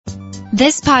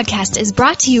This podcast is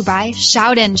brought to you by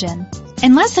Shout Engine.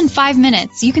 In less than 5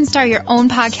 minutes, you can start your own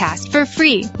podcast for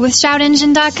free with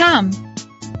shoutengine.com.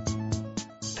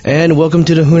 And welcome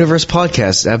to the Hooniverse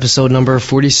Podcast, episode number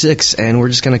 46. And we're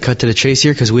just going to cut to the chase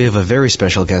here because we have a very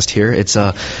special guest here. It's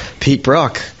Pete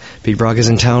Brock. Pete Brock is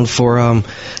in town for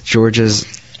George's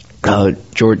our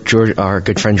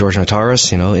good friend George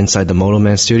Notaras, inside the Moto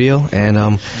Man studio.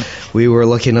 And we were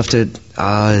lucky enough to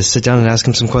sit down and ask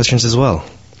him some questions as well.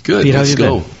 Good. Pete, let's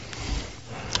go.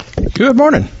 Good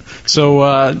morning.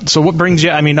 So what brings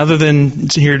you? I mean, other than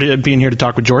being here to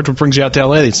talk with George, what brings you out to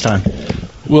LA this time?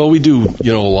 Well, we do.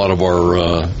 A lot of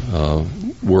our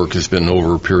work has been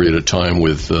over a period of time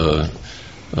with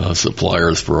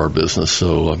suppliers for our business.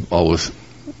 So always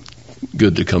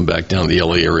good to come back down to the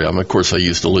LA area. Of course, I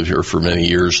used to live here for many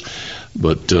years,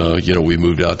 but we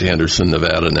moved out to Henderson,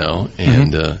 Nevada now,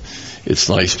 and. It's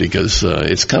nice because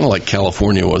it's kind of like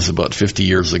California was about 50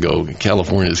 years ago.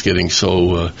 California is getting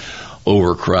so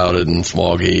overcrowded and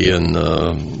smoggy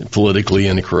and politically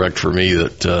incorrect for me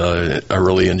that I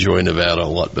really enjoy Nevada a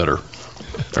lot better.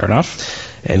 Fair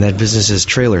enough. And that business is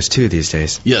trailers, too, these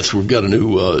days. Yes, we've got a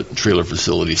new trailer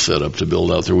facility set up to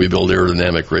build out there. We build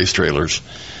aerodynamic race trailers.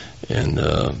 And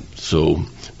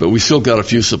but we still got a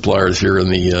few suppliers here in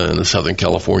the Southern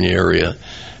California area.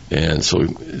 And so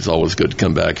it's always good to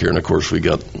come back here. And, of course, we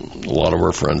got a lot of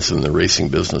our friends in the racing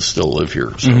business still live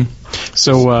here.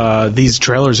 So these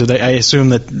trailers, I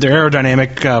assume that they're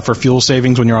aerodynamic for fuel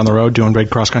savings when you're on the road doing big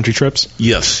cross-country trips?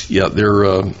 Yes. Yeah,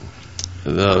 they're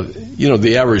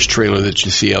the average trailer that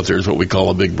you see out there is what we call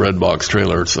a big breadbox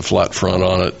trailer. It's a flat front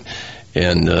on it.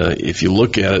 And if you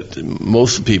look at it,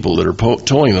 most of the people that are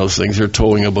towing those things are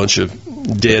towing a bunch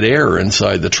of dead air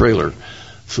inside the trailer.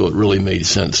 So it really made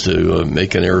sense to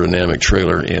make an aerodynamic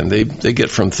trailer, and they get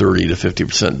from 30 to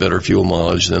 50% better fuel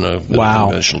mileage than a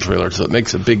conventional trailer. So it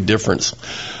makes a big difference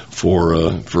for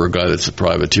a guy that's a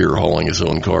privateer hauling his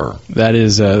own car.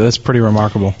 That's pretty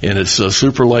remarkable. And it's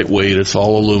super lightweight. It's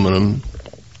all aluminum,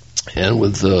 and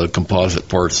with composite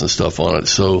parts and stuff on it.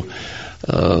 So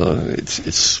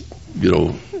it's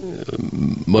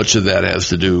much of that has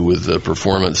to do with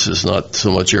performance. Is not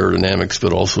so much aerodynamics,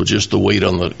 but also just the weight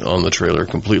on the trailer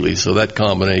completely. So that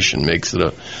combination makes it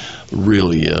a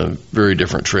really very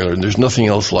different trailer. And there's nothing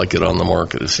else like it on the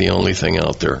market. It's the only thing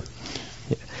out there.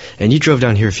 And you drove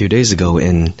down here a few days ago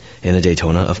in a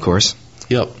Daytona, of course.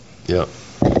 Yep.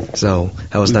 So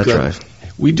how was that drive?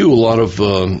 We do a lot of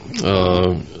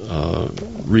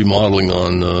remodeling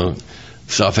on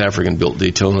South African-built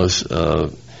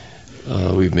Daytonas.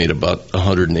 We've made about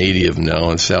 180 of them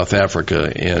now in South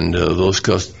Africa, and those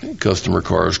customer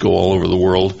cars go all over the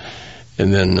world,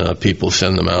 and then people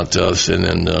send them out to us, and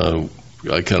then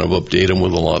I kind of update them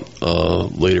with a lot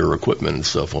later equipment and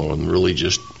stuff on them, really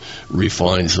just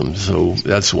refines them. So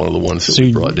that's one of the ones that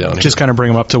we brought down here. Just kind of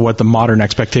bring them up to what the modern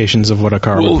expectations of what a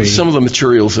car would be. Some of the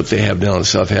materials that they have down in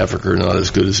South Africa are not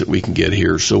as good as we can get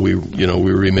here. So we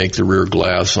remake the rear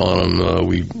glass on them.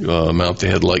 We mount the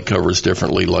headlight covers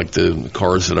differently, like the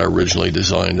cars that I originally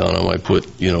designed on them. I put,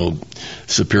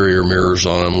 superior mirrors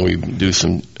on them. We do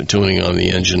some tuning on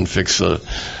the engine, fix the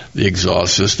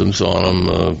exhaust systems on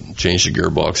them, change the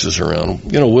gearboxes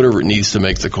around, whatever it needs to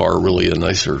make the car really a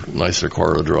nicer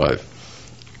car to drive.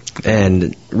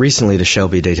 And recently the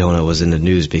Shelby Daytona was in the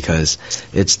news because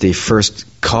it's the first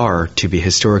car to be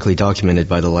historically documented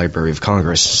by the Library of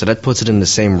Congress. So that puts it in the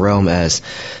same realm as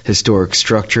historic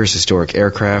structures, historic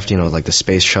aircraft, like the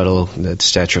Space Shuttle, the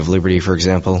Statue of Liberty, for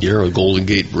example. Yeah, or Golden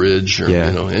Gate Bridge, or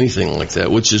anything like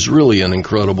that, which is really an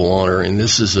incredible honor. And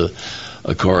this is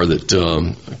a car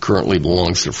that currently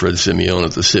belongs to Fred Simeone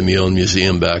at the Simeone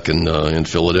Museum back in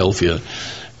Philadelphia.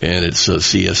 And it's a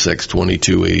CSX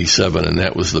 2287, and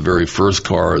that was the very first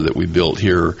car that we built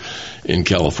here in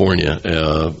California.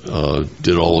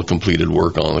 Did all the completed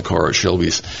work on the car at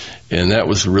Shelby's. And that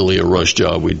was really a rush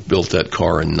job. We built that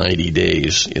car in 90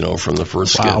 days, from the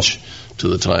first sketch to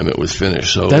the time it was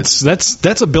finished. So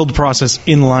that's a build process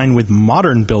in line with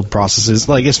modern build processes,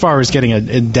 like as far as getting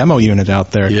a demo unit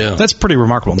out there. Yeah. That's pretty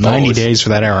remarkable. 90 days for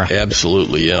that era.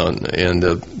 Absolutely, yeah. And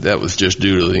that was just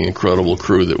due to the incredible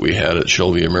crew that we had at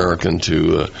Shelby American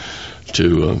to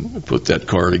put that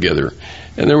car together.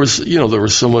 And there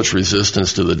was so much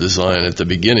resistance to the design at the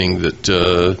beginning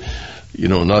that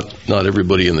not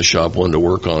everybody in the shop wanted to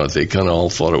work on it. They kind of all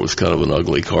thought it was kind of an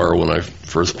ugly car when I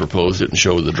first proposed it and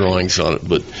showed the drawings on it.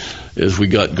 But as we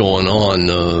got going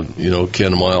on,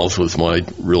 Ken Miles was my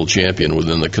real champion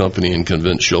within the company and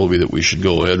convinced Shelby that we should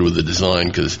go ahead with the design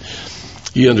because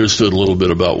he understood a little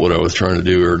bit about what I was trying to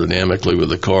do aerodynamically with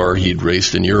the car. He'd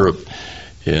raced in Europe,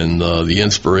 And the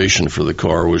inspiration for the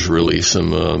car was really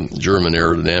some German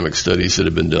aerodynamic studies that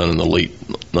had been done in the late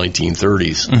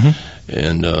 1930s. Mm-hmm.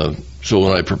 And so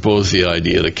when I proposed the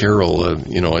idea to Carroll,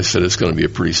 I said it's going to be a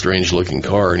pretty strange-looking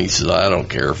car, and he said, I don't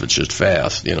care if it's just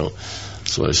fast,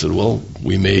 So I said, well,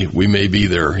 we may be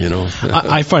there,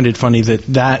 I find it funny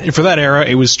that for that era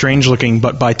it was strange looking,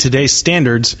 but by today's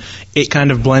standards, it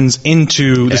kind of blends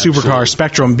into the supercar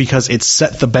spectrum because it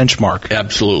set the benchmark.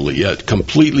 Absolutely, yeah, it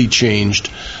completely changed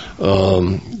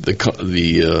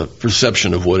the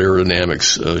perception of what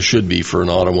aerodynamics should be for an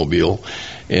automobile.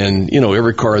 And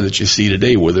every car that you see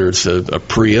today, whether it's a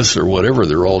Prius or whatever,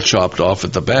 they're all chopped off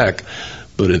at the back.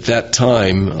 But at that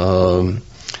time,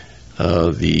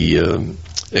 the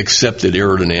accepted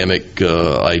aerodynamic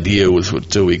idea was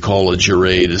what we call a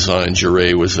Jouret design.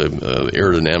 Jouret was an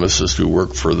aerodynamicist who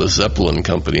worked for the Zeppelin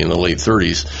company in the late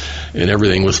 30s, and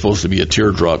everything was supposed to be a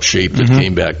teardrop shape that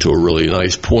came back to a really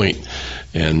nice point.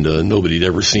 And nobody had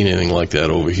ever seen anything like that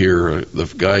over here.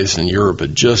 The guys in Europe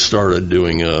had just started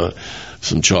doing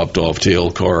some chopped-off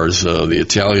tail cars. The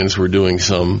Italians were doing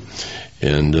some,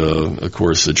 and of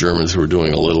course the Germans were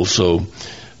doing a little.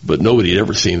 But nobody had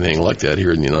ever seen anything like that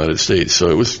here in the United States. So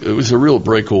it was a real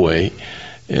breakaway.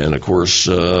 And, of course,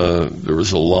 there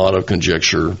was a lot of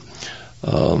conjecture.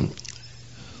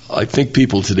 I think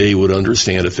people today would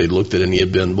understand if they looked at any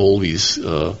of Ben Bowlby's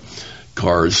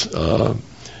cars.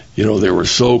 They were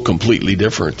so completely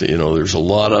different. There's a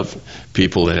lot of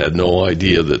people that had no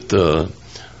idea that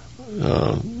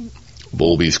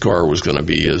Bowlby's car was going to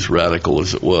be as radical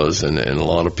as it was, and a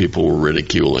lot of people were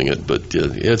ridiculing it, but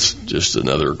it's just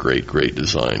another great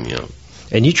design,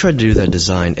 And you tried to do that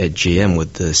design at GM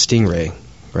with the Stingray,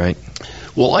 right?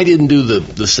 Well, I didn't do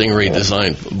the Stingray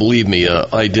design. Believe me,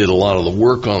 I did a lot of the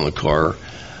work on the car,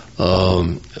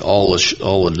 all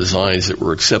the designs that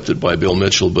were accepted by Bill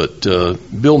Mitchell, but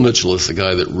Bill Mitchell is the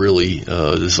guy that really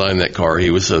designed that car.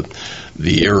 He was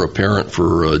the heir apparent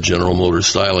for General Motors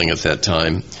styling at that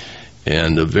time,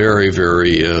 and a very,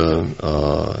 very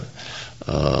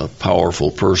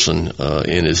powerful person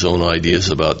in his own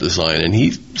ideas about design. And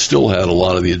he still had a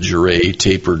lot of the Jouret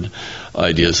tapered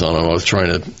ideas on him. I was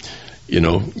trying to,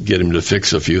 get him to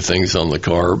fix a few things on the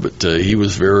car, but he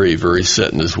was very, very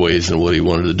set in his ways and what he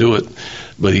wanted to do it.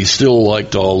 But he still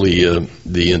liked all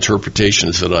the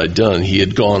interpretations that I'd done. He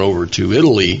had gone over to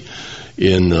Italy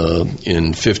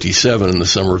in 57, in the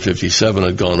summer of 57,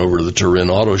 had gone over to the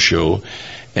Turin Auto Show,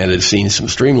 and had seen some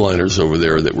streamliners over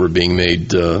there that were being made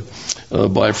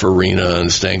by Farina and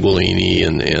Stanguolini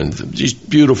and these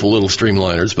beautiful little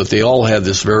streamliners, but they all had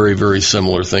this very, very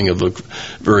similar thing of a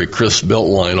very crisp belt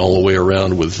line all the way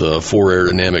around with 4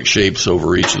 aerodynamic shapes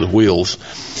over each of the wheels.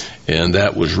 And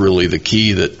that was really the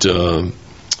key that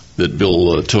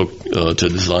Bill took to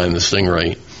design the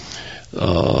Stingray.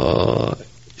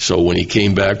 So when he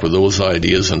came back with those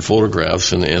ideas and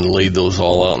photographs and laid those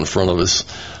all out in front of us,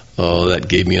 that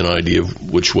gave me an idea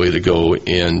of which way to go.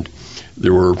 And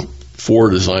there were 4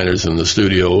 designers in the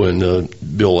studio, and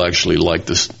Bill actually liked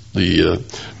the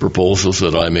proposals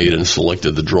that I made and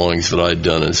selected the drawings that I'd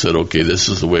done and said, okay, this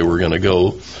is the way we're going to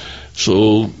go.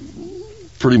 So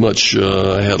pretty much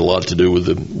I had a lot to do with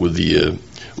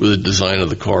the design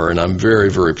of the car, and I'm very,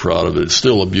 very proud of it. It's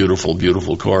still a beautiful,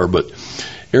 beautiful car, but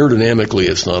aerodynamically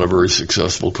it's not a very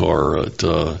successful car.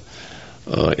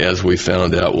 As we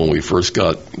found out when we first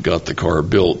got the car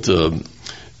built,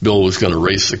 Bill was going to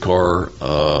race the car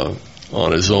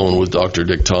on his own with Dr.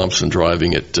 Dick Thompson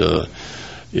driving it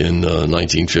in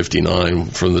 1959.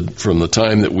 From the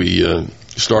time that we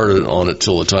started on it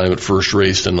till the time it first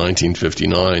raced in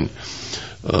 1959,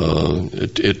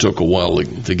 it took a while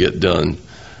to get done,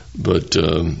 but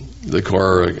the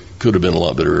car could have been a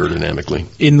lot better aerodynamically.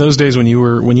 In those days when you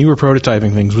were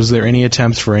prototyping things, was there any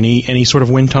attempts for any sort of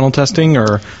wind tunnel testing,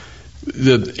 or?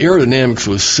 The aerodynamics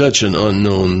was such an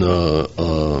unknown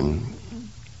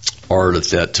art at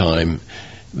that time.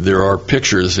 There are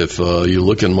pictures, if you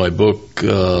look in my book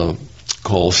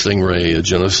called Stingray, A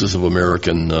Genesis of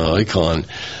American Icon,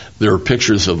 there are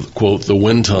pictures of, quote, the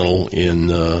wind tunnel in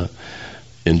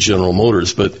General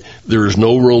Motors, but there is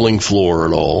no rolling floor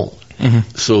at all.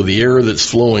 Mm-hmm. So the air that's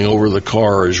flowing over the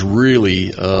car is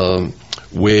really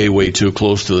way, way too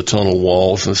close to the tunnel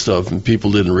walls and stuff, and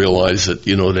people didn't realize that,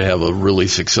 to have a really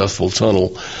successful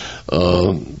tunnel,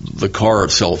 the car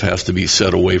itself has to be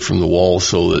set away from the wall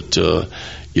so that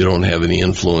you don't have any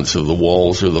influence of the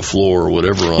walls or the floor or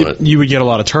whatever on it. You would get a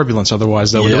lot of turbulence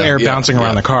otherwise, though, with the air bouncing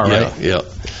around the car, right? Yeah.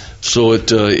 So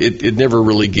it never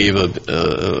really gave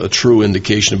a true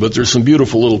indication, but there's some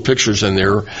beautiful little pictures in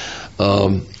there,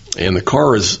 and the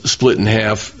car is split in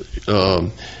half.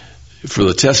 for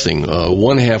the testing.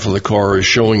 One half of the car is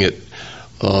showing it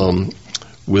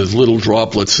with little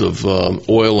droplets of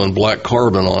oil and black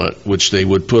carbon on it, which they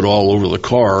would put all over the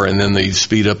car, and then they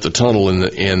speed up the tunnel, and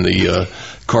the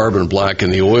carbon black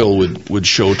and the oil would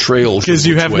show trails. Because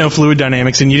you have no fluid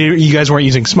dynamics, and you guys weren't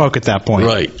using smoke at that point.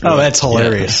 Right. Oh, that's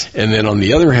hilarious. Yeah. And then on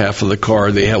the other half of the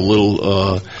car, they have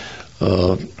little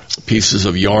pieces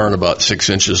of yarn about 6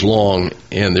 inches long,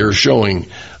 and they're showing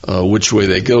which way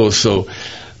they go. So,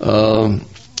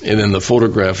 and then the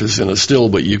photograph is in a still,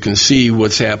 but you can see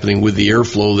what's happening with the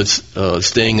airflow that's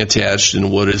staying attached and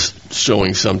what is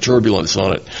showing some turbulence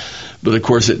on it. But of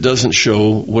course, it doesn't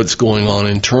show what's going on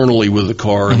internally with the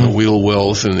car and the wheel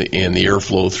wells and the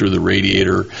airflow through the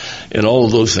radiator, and all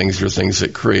of those things are things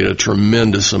that create a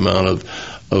tremendous amount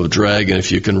of drag. And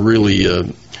if you can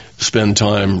really spend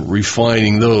time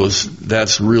refining those,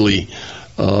 that's really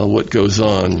what goes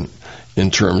on in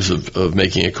terms of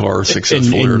making a car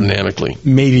successful aerodynamically.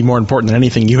 Maybe more important than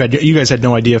anything, you guys had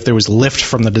no idea if there was lift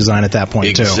from the design at that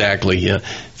point, too. Exactly, yeah.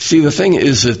 See, the thing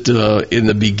is that in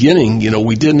the beginning,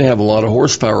 we didn't have a lot of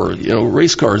horsepower.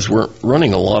 Race cars weren't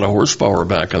running a lot of horsepower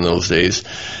back in those days.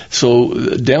 So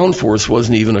downforce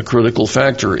wasn't even a critical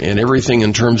factor, and everything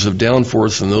in terms of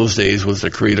downforce in those days was to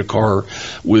create a car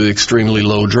with extremely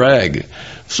low drag.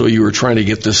 So you were trying to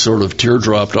get this sort of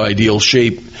teardropped ideal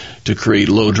shape to create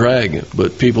low drag.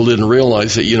 But people didn't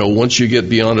realize that, once you get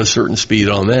beyond a certain speed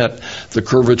on that, the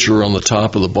curvature on the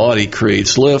top of the body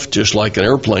creates lift, just like an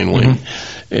airplane wing,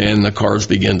 and the cars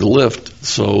begin to lift.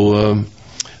 So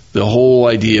the whole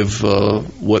idea of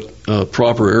what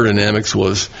proper aerodynamics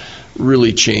was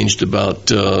really changed about,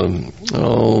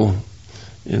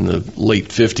 in the late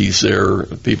 50s there,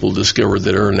 people discovered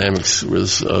that aerodynamics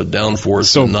was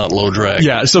downforce and not low drag.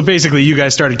 Yeah, so basically you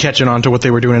guys started catching on to what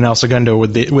they were doing in El Segundo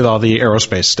with all the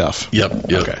aerospace stuff.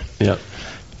 Yep. Okay. Yep.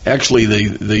 Actually,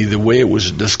 the way it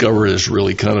was discovered is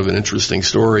really kind of an interesting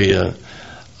story. It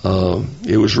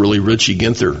was really Richie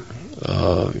Ginther,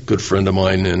 a good friend of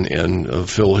mine and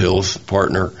Phil Hill's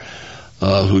partner,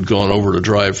 who'd gone over to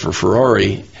drive for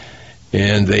Ferrari,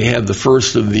 and they had the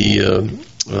first of the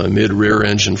mid-rear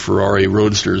engine Ferrari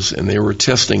Roadsters, and they were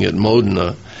testing at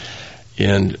Modena,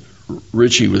 and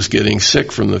Richie was getting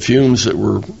sick from the fumes that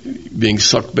were being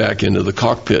sucked back into the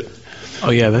cockpit. Oh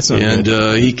yeah, that's not good.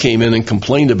 And he came in and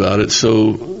complained about it,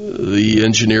 so the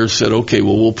engineer said, okay,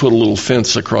 well, we'll put a little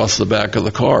fence across the back of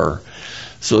the car.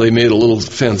 So they made a little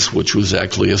fence, which was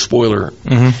actually a spoiler,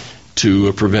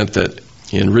 to prevent that.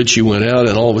 And Richie went out,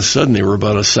 and all of a sudden they were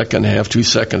about a second and a half, 2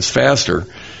 seconds faster.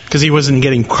 Because he wasn't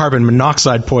getting carbon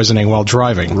monoxide poisoning while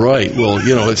driving. Right. Well,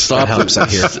 it stopped.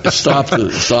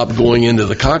 It stopped going into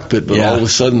the cockpit, but all of a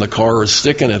sudden the car is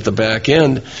sticking at the back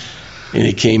end. And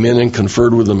he came in and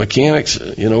conferred with the mechanics,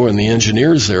 and the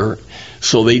engineers there.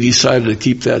 So they decided to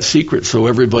keep that secret. So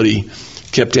everybody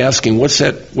kept asking, what's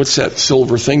that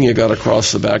silver thing you got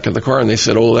across the back of the car? And they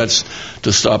said, oh, that's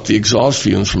to stop the exhaust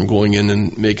fumes from going in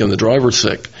and making the driver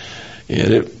sick.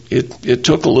 And it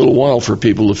took a little while for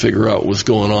people to figure out what was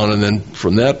going on. And then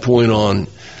from that point on,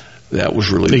 that was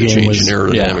really the change in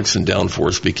aerodynamics, and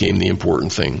downforce became the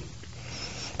important thing.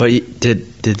 But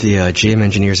did the GM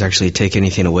engineers actually take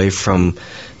anything away from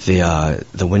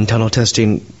the wind tunnel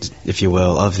testing, if you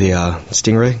will, of the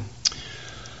Stingray? Did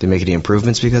they make any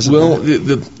improvements because of that? Well,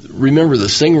 remember the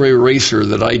Stingray Racer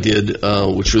that I did,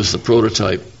 which was the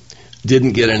prototype,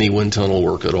 didn't get any wind tunnel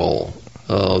work at all.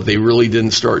 They really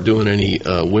didn't start doing any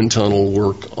wind tunnel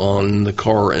work on the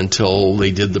car until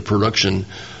they did the production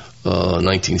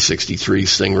 1963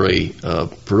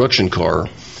 Stingray production car,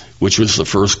 which was the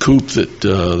first coupe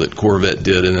that Corvette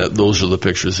did, and those are the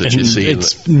pictures that you see.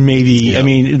 It's maybe, I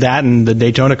mean, that and the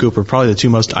Daytona Coupe are probably the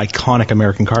two most iconic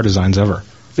American car designs ever.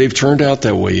 They've turned out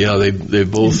that way, yeah. They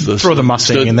both throw the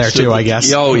Mustang in there too, I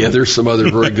guess. Oh yeah, there's some other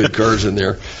very good cars in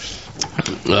there.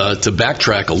 To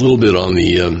backtrack a little bit on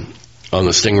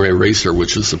the Stingray Racer,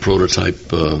 which is the prototype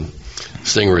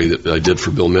Stingray that I did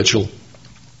for Bill Mitchell.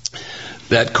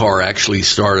 That car actually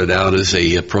started out as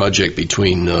a project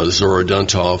between Zora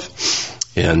Duntov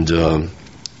and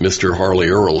Mr. Harley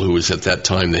Earl, who was at that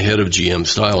time the head of GM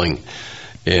Styling,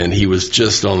 and he was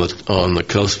just on the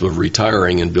cusp of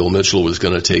retiring, and Bill Mitchell was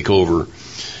going to take over.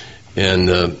 And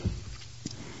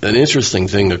an interesting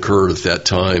thing occurred at that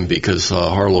time because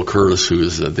Harlow Curtis, who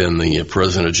was then the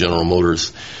president of General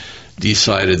Motors,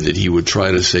 decided that he would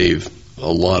try to save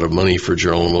a lot of money for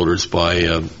General Motors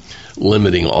by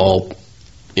limiting all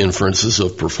inferences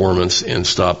of performance and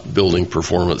stop building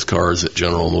performance cars at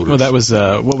General Motors. Well, that was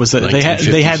what was that?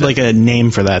 They had like a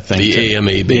name for that thing. The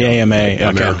AMA ban. The AMA, okay.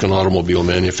 American Automobile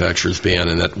Manufacturers ban,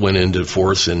 and that went into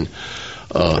force in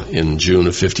in June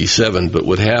of '57. But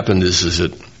what happened is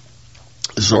that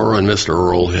Zora and Mr.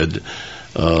 Earl had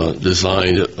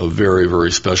designed a very,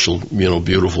 very special,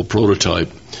 beautiful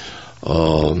prototype.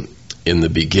 In the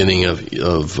beginning of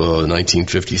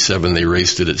 1957, they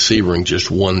raced it at Sebring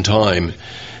just one time,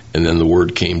 and then the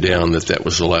word came down that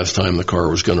was the last time the car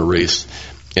was going to race,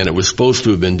 and it was supposed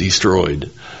to have been destroyed.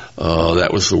 That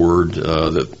was the word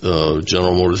that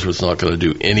General Motors was not going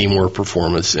to do any more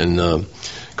performance, and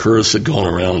Curtis had gone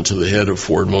around to the head of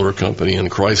Ford Motor Company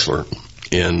and Chrysler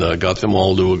and got them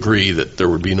all to agree that there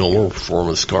would be no more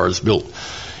performance cars built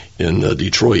in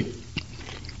Detroit.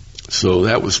 So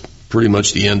that was pretty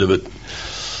much the end of it.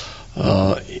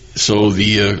 So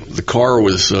the car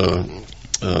was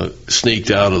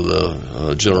sneaked out of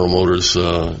the General Motors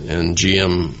and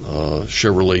GM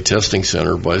Chevrolet testing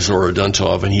center by Zora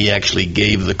Duntov, and he actually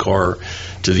gave the car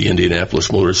to the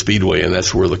Indianapolis Motor Speedway, and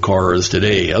that's where the car is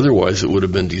today. Otherwise, it would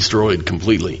have been destroyed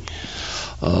completely.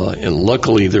 And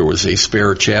luckily, there was a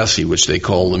spare chassis, which they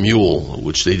call the Mule,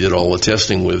 which they did all the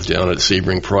testing with down at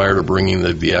Sebring prior to bringing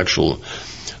the actual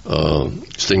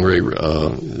Stingray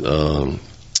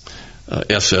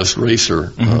SS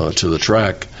Racer to the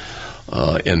track.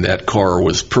 And that car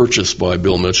was purchased by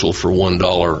Bill Mitchell for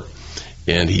 $1,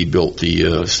 and he built the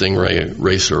Stingray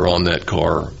Racer on that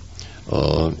car.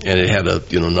 And it had a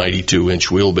 92-inch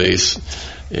wheelbase,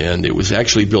 and it was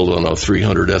actually built on a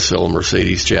 300 SL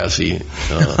Mercedes chassis.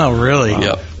 Oh, really?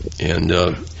 Yep. And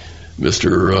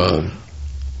Mr.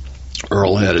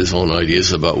 Earl had his own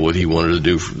ideas about what he wanted to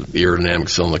do for the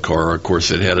aerodynamics on the car. Of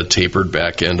course, it had a tapered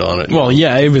back end on it. Well,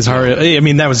 yeah, it was hard. I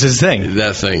mean, that was his thing.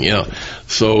 That thing, yeah.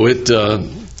 So it had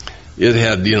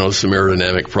some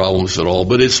aerodynamic problems at all,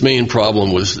 but its main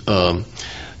problem was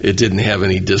it didn't have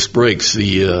any disc brakes.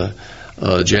 The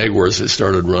Jaguars had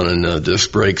started running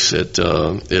disc brakes at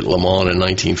Le Mans in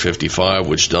 1955,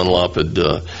 which Dunlop had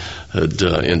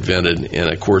invented,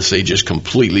 and of course they just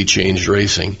completely changed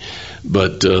racing.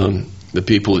 But the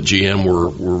people at GM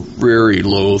were very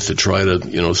loath to try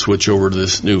to switch over to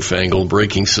this newfangled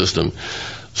braking system.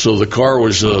 So the car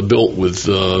was built with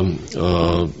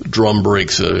drum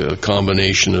brakes, a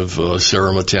combination of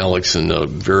Cerametallics and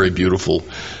very beautiful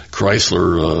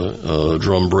Chrysler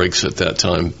drum brakes at that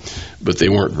time, but they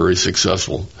weren't very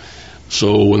successful.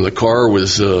 So when the car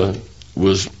was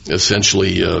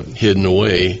essentially hidden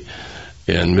away,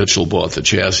 and Mitchell bought the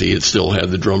chassis, it still had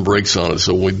the drum brakes on it.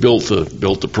 So when we built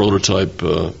the prototype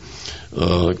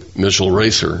Mitchell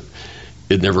Racer,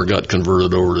 it never got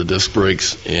converted over to disc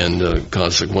brakes, and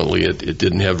consequently it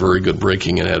didn't have very good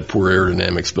braking and had poor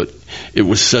aerodynamics. But it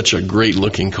was such a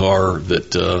great-looking car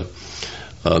that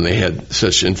they had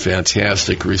such a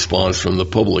fantastic response from the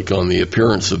public on the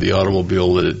appearance of the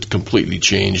automobile that it completely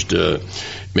changed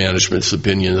management's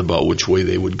opinion about which way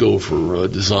they would go for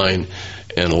design,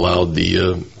 and allowed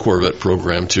the Corvette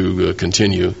program to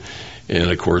continue.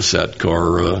 And of course, that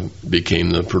car became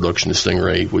the production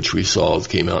Stingray, which we saw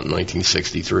came out in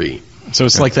 1963. So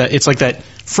it's like that. It's like that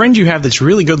friend you have that's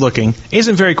really good looking,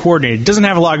 isn't very coordinated, doesn't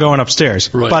have a lot going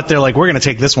upstairs, right, but they're like, we're going to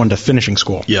take this one to finishing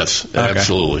school. Yes, okay.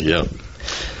 Absolutely, yeah.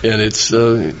 And it's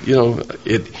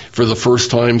it for the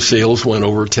first time sales went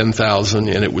over 10,000,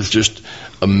 and it was just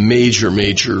a major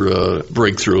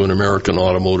breakthrough in American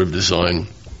automotive design.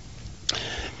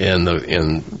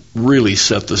 And really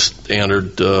set the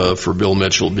standard for Bill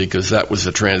Mitchell, because that was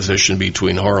the transition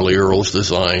between Harley Earl's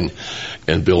design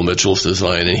and Bill Mitchell's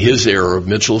design. And his era,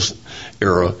 Mitchell's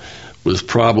era, was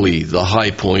probably the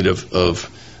high point of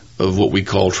what we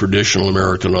call traditional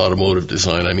American automotive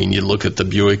design. I mean, you look at the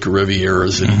Buick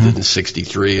Rivieras that he did in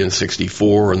 '63 and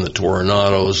 '64, and the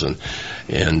Toronados,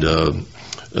 and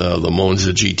the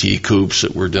Monza GT coupes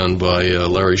that were done by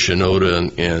Larry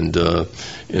Shinoda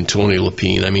and Tony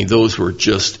Lapine. I mean, those were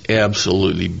just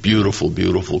absolutely beautiful,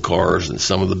 beautiful cars, and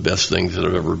some of the best things that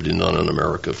have ever been done in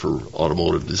America for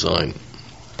automotive design.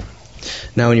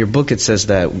 Now, in your book, it says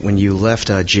that when you left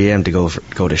GM to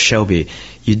go to Shelby,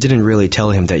 you didn't really tell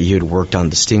him that you had worked on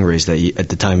the Stingrays at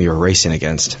the time you were racing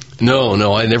against.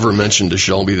 No, I never mentioned to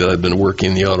Shelby that I'd been working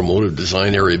in the automotive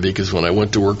design area, because when I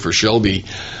went to work for Shelby,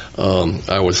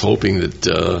 I was hoping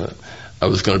that I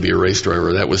was going to be a race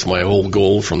driver. That was my whole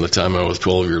goal from the time I was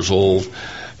 12 years old.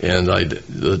 And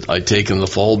I'd taken the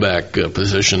fallback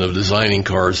position of designing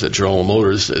cars at General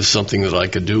Motors as something that I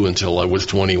could do until I was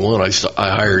 21. I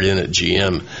hired in at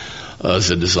GM as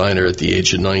a designer at the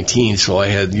age of 19, so I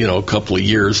had a couple of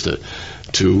years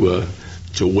to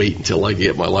wait until I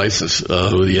get my license with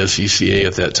the SCCA.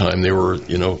 At that time, they were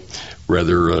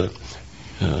rather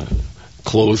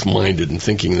closed-minded and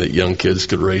thinking that young kids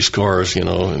could race cars,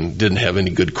 and didn't have any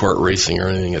good kart racing or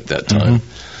anything at that time.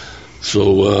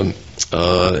 So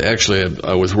Actually,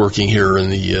 I was working here in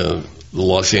the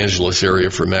Los Angeles area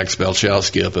for Max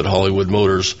Balchowski up at Hollywood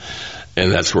Motors, and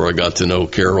that's where I got to know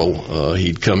Carroll.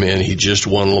 He'd come in. He just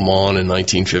won Le Mans in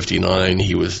 1959.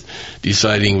 He was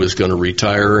deciding he was going to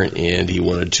retire, and he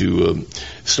wanted to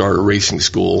start a racing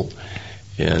school,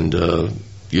 and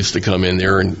used to come in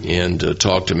there and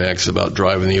talk to Max about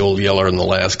driving the Old Yeller in the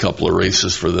last couple of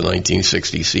races for the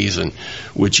 1960 season,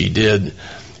 which he did,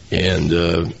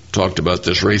 and talked about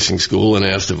this racing school and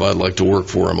asked if I'd like to work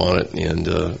for him on it,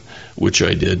 and which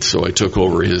I did. So I took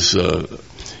over his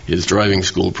driving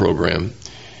school program,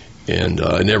 and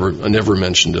I never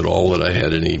mentioned at all that I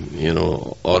had any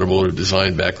automotive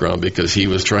design background, because he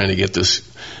was trying to get this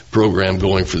program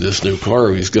going for this new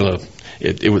car. He's gonna.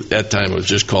 It was, that time it was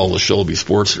just called the Shelby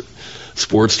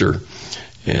Sportster,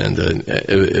 and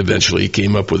eventually he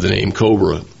came up with the name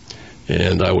Cobra.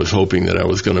 And I was hoping that I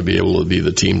was going to be able to be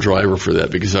the team driver for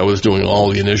that, because I was doing all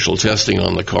the initial testing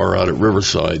on the car out at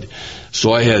Riverside.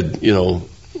 So I had,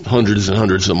 hundreds and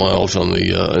hundreds of miles on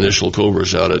the initial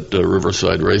Cobras out at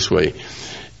Riverside Raceway,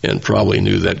 and probably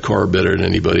knew that car better than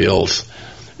anybody else.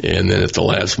 And then at the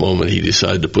last moment, he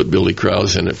decided to put Billy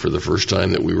Krause in it for the first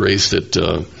time that we raced at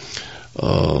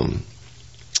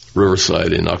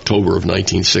Riverside in October of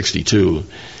 1962.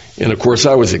 And of course,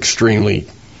 I was extremely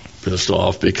pissed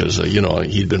off, because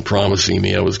he'd been promising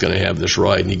me I was going to have this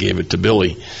ride, and he gave it to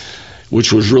Billy,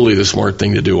 which was really the smart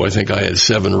thing to do. I think I had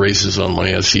 7 races on my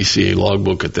SCCA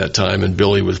logbook at that time, and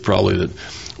Billy was probably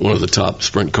one of the top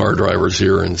sprint car drivers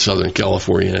here in Southern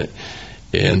California,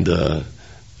 and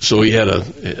so he had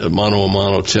a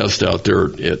mano-a-mano test out there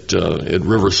at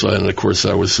Riverside, and of course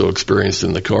I was so experienced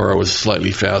in the car, I was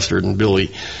slightly faster than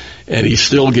Billy, and he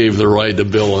still gave the ride to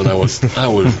Bill, and I was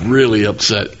really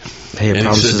upset. Hey, and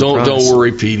he says, don't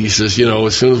worry, Pete. He says,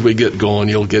 as soon as we get going,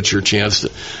 you'll get your chance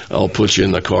I'll put you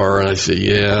in the car. And I said,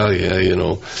 yeah.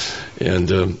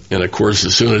 And of course,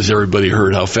 as soon as everybody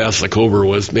heard how fast the Cobra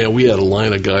was, man, we had a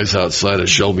line of guys outside a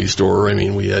Shelby store. I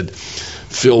mean, we had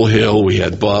Phil Hill, we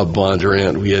had Bob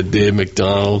Bondurant, we had Dave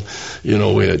McDonald,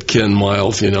 we had Ken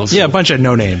Miles, So, yeah, a bunch of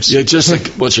no names. Yeah, just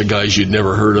a bunch of guys you'd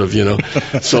never heard of,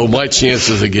 So my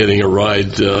chances of getting a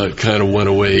ride kind of went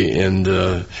away, and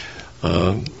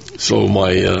so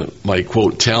my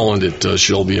quote talent at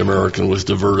Shelby American was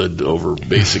diverted over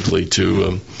basically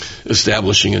to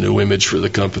establishing a new image for the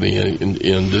company,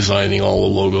 and designing all the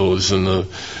logos and the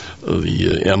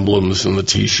emblems and the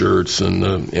T-shirts,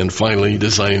 and finally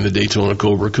designing the Daytona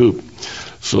Cobra Coupe.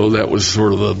 So that was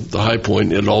sort of the high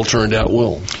point. It all turned out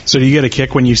well. So do you get a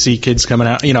kick when you see kids coming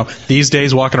out, these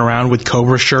days walking around with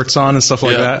Cobra shirts on and stuff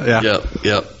like that?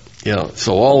 Yeah.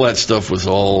 So all that stuff was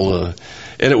all.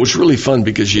 And it was really fun,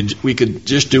 because we could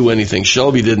just do anything.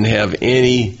 Shelby didn't have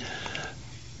any,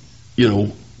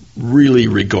 really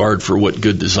regard for what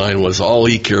good design was. All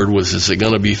he cared was, is it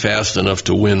going to be fast enough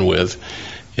to win with?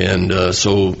 And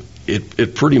so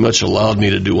it pretty much allowed me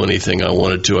to do anything I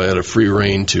wanted to. I had a free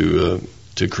rein to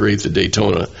create the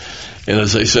Daytona. And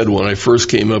as I said, when I first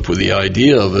came up with the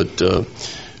idea of it,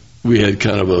 we had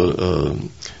kind of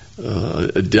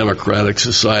a democratic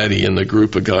society in the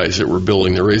group of guys that were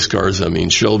building the race cars. I mean,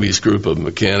 Shelby's group of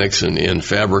mechanics and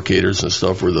fabricators and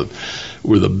stuff were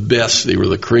the best. They were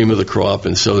the cream of the crop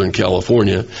in Southern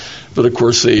California. But of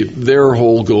course, their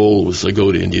whole goal was to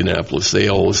go to Indianapolis. They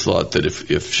always thought that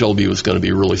if Shelby was going to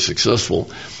be really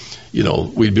successful,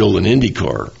 we'd build an Indy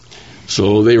car.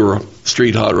 So they were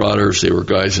street hot rodders. They were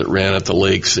guys that ran at the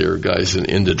lakes. They were guys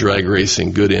into drag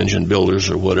racing, good engine builders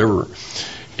or whatever.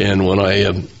 And when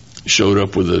I showed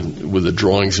up with the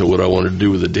drawings of what I wanted to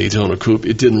do with the Daytona Coupe,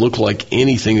 it didn't look like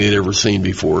anything they'd ever seen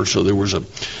before. So there was a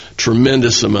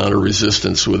tremendous amount of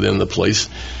resistance within the place.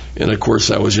 And of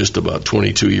course, I was just about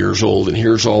 22 years old, and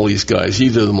here's all these guys.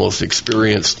 These are the most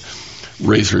experienced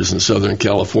racers in Southern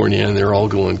California, and they're all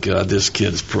going, God, this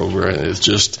kid's program is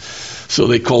just... So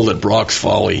they called it Brock's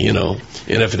Folly, And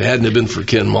if it hadn't have been for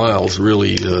Ken Miles,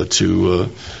 really,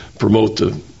 to promote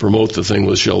the thing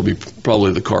with Shelby,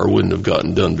 probably the car wouldn't have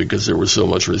gotten done, because there was so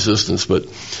much resistance. But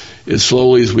as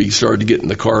slowly as we started getting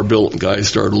the car built, and guys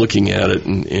started looking at it,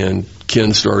 and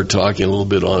Ken started talking a little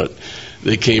bit on it,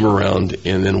 they came around,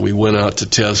 and then we went out to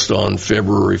test on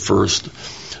February 1st,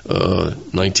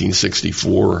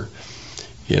 1964,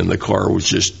 and the car was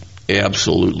just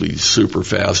absolutely super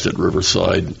fast at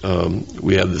Riverside.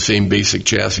 We had the same basic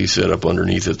chassis set up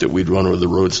underneath it that we'd run with the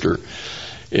Roadster.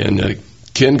 And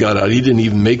Ken got out. He didn't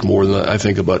even make more than, I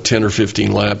think, about 10 or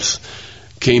 15 laps.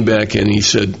 Came back and he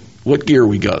said, what gear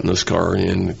we got in this car?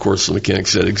 And, of course, the mechanic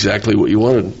said exactly what you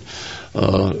wanted.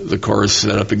 The car is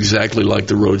set up exactly like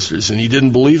the Roadsters. And he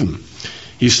didn't believe him.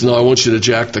 He said, no, I want you to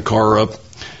jack the car up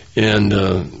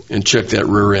and check that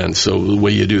rear end. So the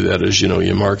way you do that is,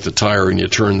 you mark the tire and you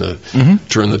turn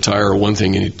the tire one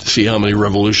thing and you see how many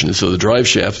revolutions of the drive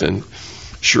shaft, and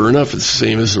sure enough, it's the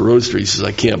same as the Roadster. He says,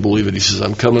 I can't believe it. He says,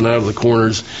 I'm coming out of the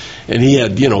corners. And he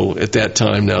had, at that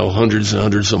time now, hundreds and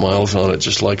hundreds of miles on it,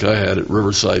 just like I had at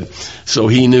Riverside. So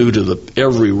he knew to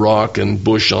every rock and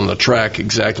bush on the track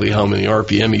exactly how many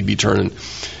RPM he'd be turning.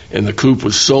 And the coupe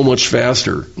was so much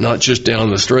faster, not just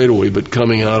down the straightaway, but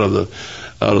coming out of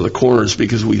the corners,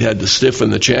 because we had to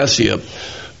stiffen the chassis up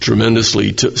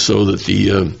tremendously so that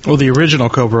the original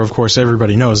Cobra, of course,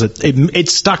 everybody knows that it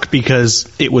stuck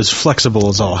because it was flexible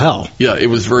as all hell. Yeah, it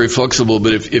was very flexible,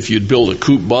 but if you'd build a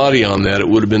coupe body on that, it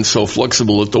would have been so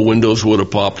flexible that the windows would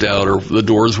have popped out or the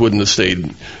doors wouldn't have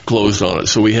stayed closed on it.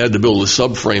 So we had to build a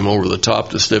subframe over the top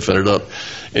to stiffen it up,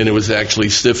 and it was actually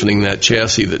stiffening that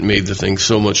chassis that made the thing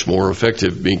so much more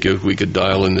effective, because we could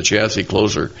dial in the chassis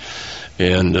closer.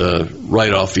 And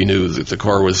right off he knew that the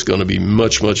car was going to be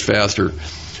much, much faster.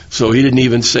 So he didn't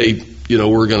even say,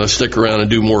 we're going to stick around and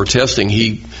do more testing.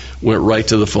 He went right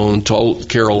to the phone, told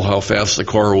Carroll how fast the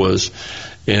car was,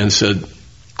 and said,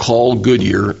 call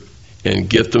Goodyear and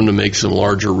get them to make some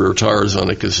larger rear tires on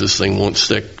it, because this thing won't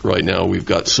stick right now. We've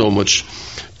got so much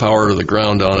power to the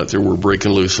ground on it that we're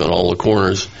breaking loose on all the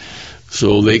corners.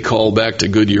 So they called back to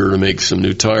Goodyear to make some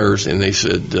new tires, and they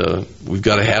said, we've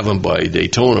got to have them by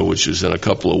Daytona, which is in a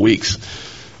couple of weeks.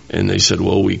 And they said,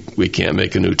 well, we can't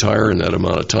make a new tire in that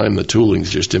amount of time. The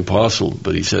tooling's just impossible.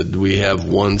 But he said, we have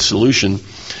one solution.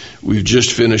 We've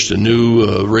just finished a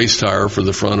new race tire for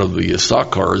the front of the stock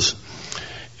cars,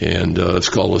 and it's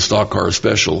called a Stock Car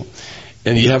Special.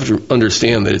 And you have to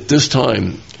understand that at this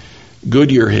time,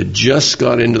 Goodyear had just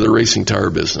got into the racing tire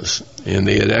business, and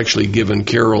they had actually given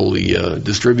Carroll the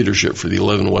distributorship for the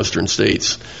 11 western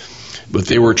states. But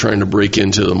they were trying to break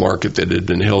into the market that had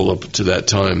been held up to that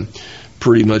time,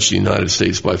 pretty much the United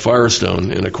States, by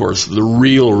Firestone. And, of course, the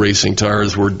real racing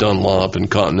tires were Dunlop and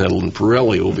Continental and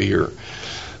Pirelli over here.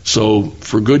 So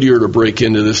for Goodyear to break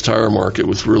into this tire market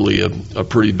was really a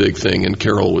pretty big thing, and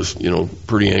Carroll was,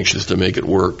 pretty anxious to make it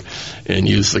work and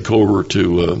use the Cobra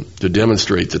to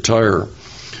demonstrate the tire.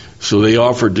 So they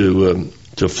offered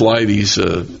to fly these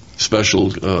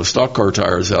special stock car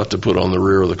tires out to put on the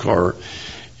rear of the car,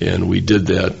 and we did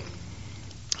that.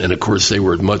 And, of course, they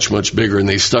were much, much bigger, and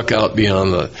they stuck out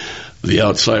beyond the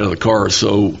outside of the car.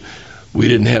 So we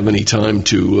didn't have any time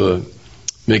to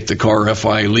make the car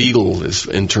FI legal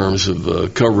in terms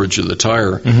of coverage of the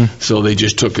tire. Mm-hmm. So they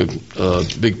just took a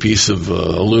big piece of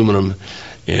aluminum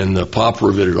and pop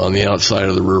riveted on the outside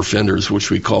of the rear fenders,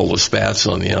 which we call the spats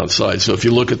on the outside. So if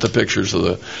you look at the pictures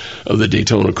of the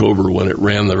Daytona Cobra when it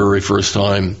ran the very first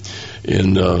time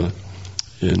in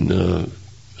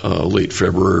late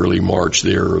February, early March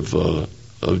there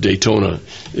of Daytona,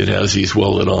 it has these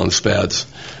welded-on spats,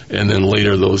 and then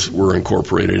later those were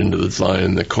incorporated into the design,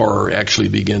 and the car actually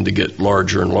began to get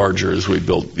larger and larger as we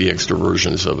built the extra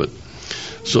versions of it.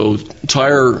 So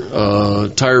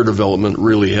tire development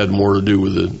really had more to do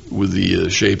with the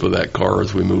shape of that car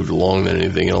as we moved along than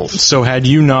anything else. So had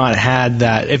you not had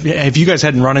that, if you guys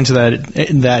hadn't run into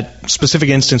that specific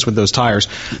instance with those tires,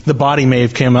 the body may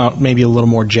have come out maybe a little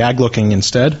more Jag looking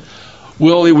instead?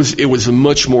 Well, it was a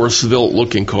much more svelte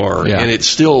looking car, yeah. And it's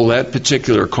still that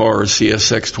particular car,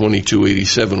 CSX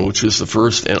 2287, which is the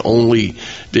first and only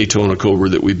Daytona Cobra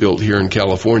that we built here in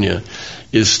California,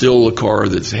 is still a car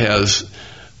that has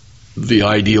the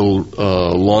ideal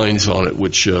lines on it,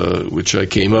 which I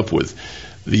came up with.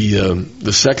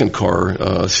 The second car,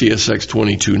 CSX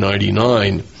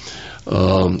 2299,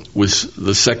 was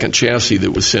the second chassis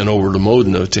that was sent over to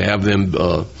Modena to have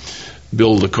them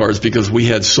build the cars, because we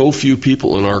had so few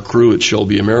people in our crew at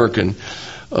Shelby American.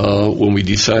 When we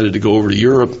decided to go over to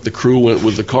Europe, the crew went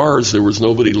with the cars. There was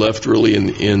nobody left really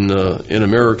in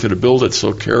America to build it.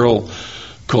 So Carroll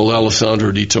called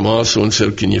Alessandro Di Tommaso and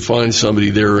said, can you find somebody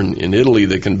there in Italy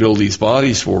that can build these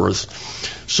bodies for us?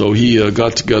 So he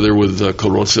got together with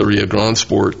Carrozzeria Grand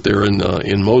Sport there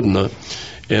in Modena,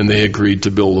 and they agreed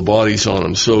to build the bodies on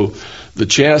them. So the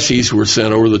chassis were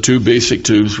sent over, the two basic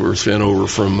tubes were sent over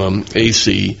from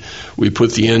AC. We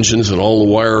put the engines and all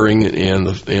the wiring and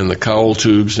the cowl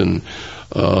tubes and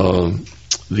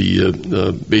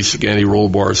the basic anti-roll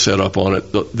bar set up on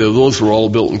it. Those were all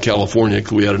built in California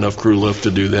because we had enough crew left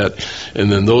to do that.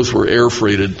 And then those were air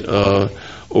freighted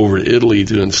over to Italy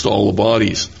to install the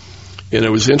bodies. And it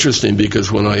was interesting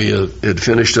because when I had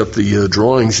finished up the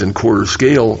drawings in quarter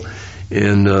scale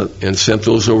and sent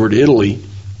those over to Italy,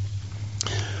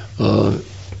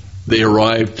 they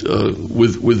arrived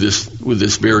with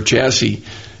this bare chassis,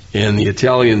 and the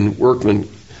Italian workman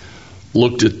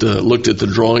looked at the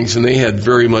drawings, and they had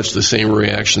very much the same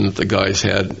reaction that the guys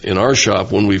had in our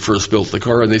shop when we first built the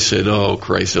car. And they said, "Oh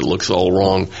Christ, it looks all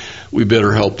wrong. We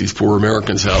better help these poor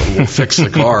Americans out, and we'll fix the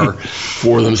car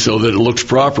for them so that it looks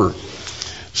proper."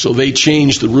 So they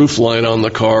changed the roof line on the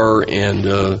car,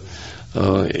 and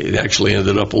it actually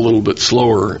ended up a little bit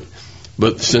slower.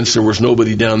 But since there was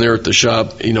nobody down there at the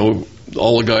shop,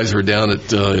 all the guys were down at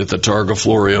the Targa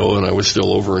Florio, and I was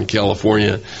still over in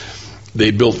California.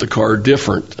 They built the car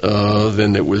different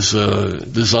than it was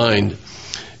designed,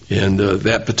 and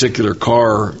that particular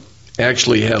car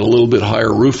actually had a little bit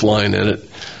higher roof line in it,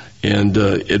 and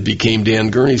it became Dan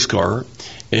Gurney's car.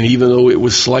 And even though it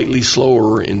was slightly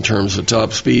slower in terms of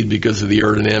top speed because of the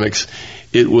aerodynamics,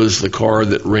 it was the car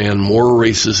that ran more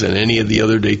races than any of the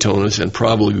other Daytonas, and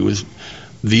probably was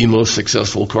the most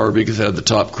successful car because it had the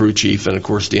top crew chief and, of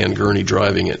course, Dan Gurney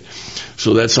driving it.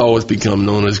 So that's always become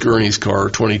known as Gurney's car,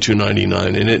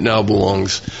 2299, and it now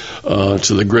belongs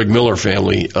to the Greg Miller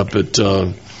family up at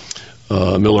Miller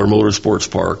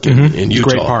Motorsports Park in Utah.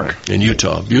 Great park. In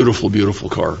Utah. Beautiful, beautiful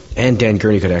car. And Dan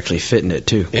Gurney could actually fit in it,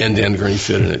 too. And Dan Gurney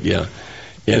fit in it, yeah.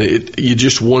 And you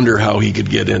just wonder how he could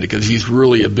get in it, because he's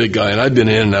really a big guy. And I've been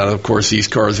in and out, of course, these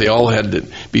cars. They all had to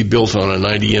be built on a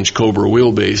 90-inch Cobra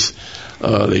wheelbase.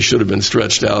 They should have been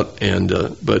stretched out,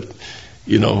 but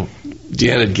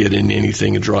Dan would get in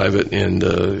anything and drive it, and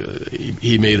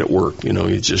he made it work.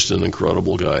 He's just an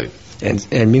incredible guy.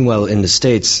 And meanwhile, in the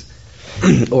States,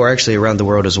 or actually around the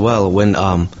world as well, when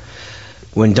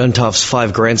Duntop's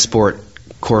 5 Grand Sport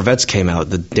Corvettes came out,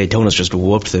 the Daytonas just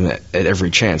whooped them at every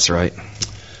chance, right?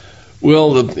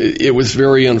 Well, it was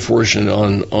very unfortunate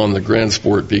on the Grand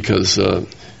Sport because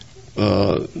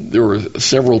there were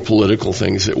several political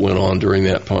things that went on during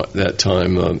that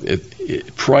time.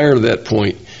 Prior to that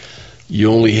point,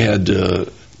 you only had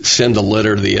to send a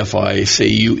letter to the FIA, say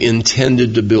you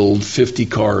intended to build 50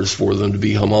 cars for them to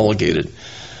be homologated.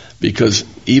 Because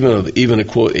even a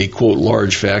quote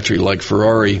large factory like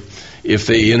Ferrari, if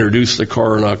they introduced the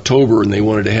car in October and they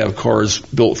wanted to have cars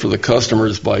built for the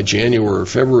customers by January or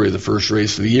February, the first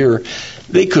race of the year,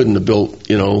 they couldn't have built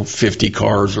 50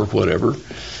 cars or whatever.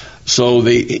 So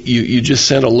you just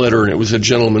sent a letter, and it was a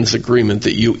gentleman's agreement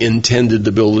that you intended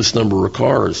to build this number of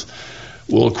cars.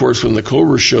 Well, of course, when the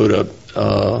Cobra showed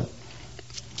up,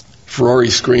 Ferrari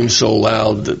screamed so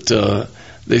loud that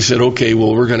they said, "Okay,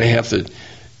 well, we're going to have to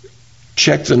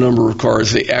check the number of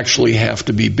cars they actually have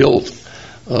to be built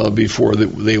before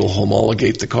they will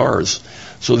homologate the cars."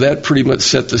 So that pretty much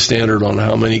set the standard on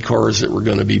how many cars that were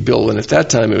going to be built. And at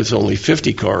that time, it was only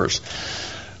 50 cars.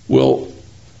 Well,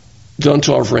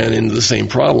 Duntov ran into the same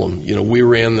problem. We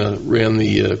ran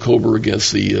the Cobra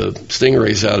against the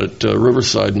Stingrays out at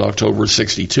Riverside in October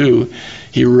 '62.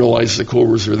 He realized the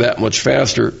Cobras are that much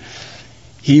faster.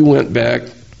 He went back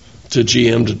to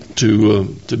GM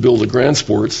to build the Grand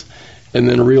Sports, and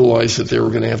then realized that they were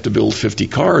going to have to build 50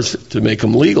 cars to make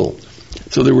them legal.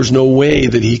 So there was no way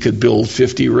that he could build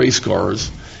 50 race cars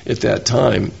at that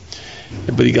time.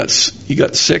 But he got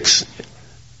 6.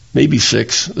 Maybe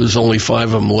 6. There's only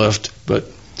 5 of them left, but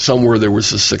somewhere there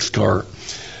was a 6th car.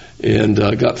 And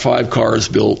got 5 cars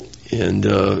built, and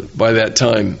by that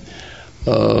time,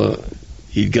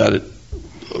 he got it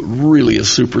really a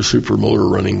super motor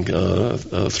running,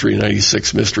 a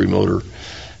 396 Mystery motor.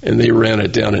 And they ran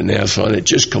it down at Nassau, and it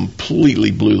just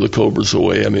completely blew the Cobras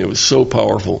away. I mean, it was so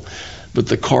powerful. But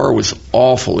the car was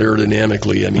awful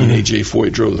aerodynamically. I mean, A.J.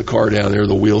 Foyt drove the car down there.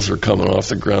 The wheels are coming off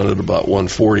the ground at about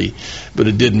 140. But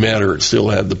it didn't matter. It still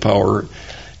had the power.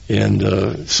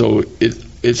 And so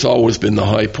it's always been the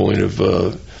high point of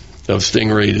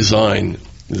Stingray design,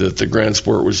 that the Grand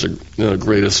Sport was the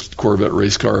greatest Corvette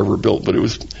race car ever built, but it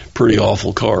was a pretty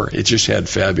awful car. It just had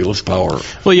fabulous power.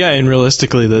 Well, yeah, and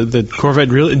realistically, the Corvette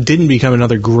really didn't become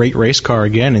another great race car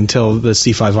again until the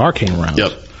C5R came around.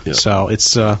 Yep. So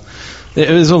it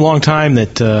was a long time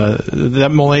that that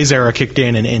malaise era kicked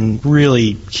in and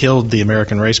really killed the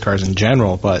American race cars in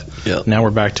general, but now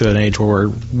we're back to an age where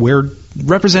we're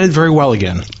represented very well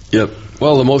again. Yep.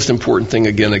 Well, the most important thing,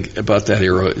 again, about that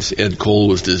era is Ed Cole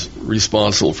was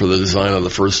responsible for the design of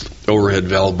the first overhead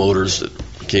valve motors that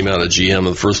came out of GM. And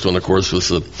the first one, of course, was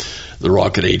the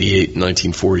Rocket 88 in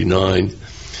 1949,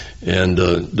 and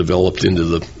developed into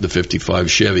the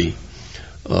 55 Chevy,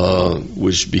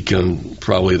 which became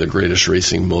probably the greatest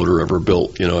racing motor ever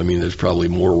built. I mean, there's probably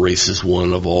more races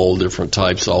won of all different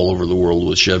types all over the world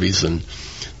with Chevys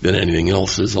than anything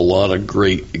else. There's a lot of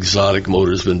great exotic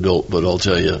motors been built, but I'll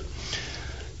tell you,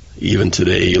 even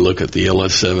today, you look at the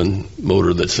LS7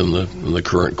 motor that's in the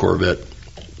current Corvette,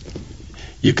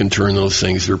 you can turn those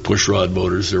things. They're push rod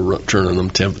motors. They're turning them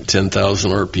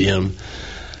 10,000 RPM.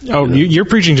 Oh, you're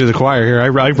preaching to the choir here.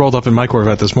 I rolled up in my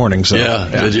Corvette this morning. So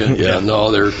did you? Yeah,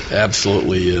 no, they're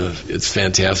absolutely. It's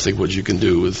fantastic what you can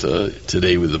do with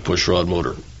today with the pushrod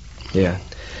motor. Yeah,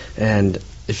 and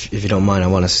if you don't mind, I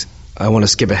want to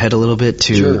skip ahead a little bit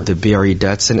to the BRE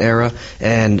Datsun era,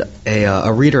 and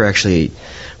a reader actually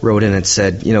wrote in and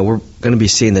said, we're going to be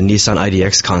seeing the Nissan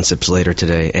IDX concepts later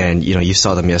today, and you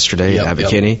saw them yesterday at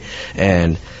Bikini,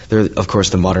 and they're of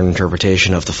course the modern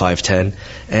interpretation of the 510.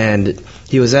 And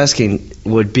he was asking,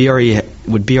 would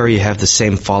BRE have the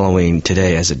same following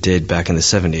today as it did back in the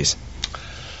 70s?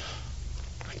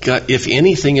 If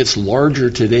anything, it's larger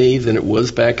today than it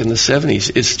was back in the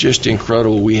 70s. It's just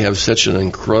incredible. We have such an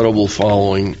incredible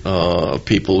following of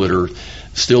people that are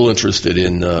still interested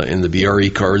in the BRE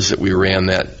cars that we ran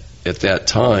at that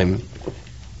time,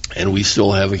 and we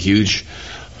still have a huge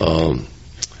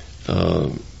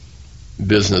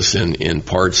business in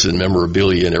parts and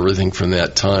memorabilia and everything from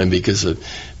that time, because of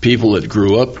people that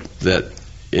grew up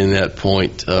in that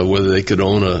point, whether they could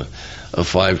own a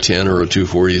 510 or a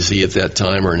 240Z at that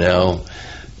time, are now,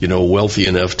 wealthy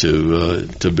enough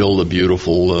to build a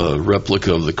beautiful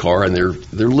replica of the car, and there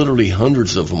are literally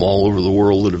hundreds of them all over the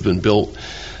world that have been built,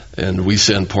 and we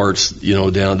send parts,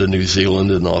 down to New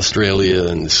Zealand and Australia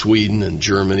and Sweden and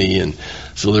Germany, and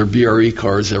so there are BRE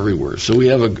cars everywhere. So we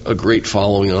have a great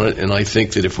following on it, and I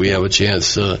think that if we have a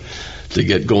chance to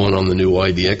get going on the new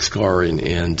IDX car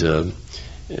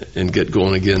and get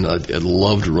going again, I'd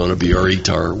love to run a BRE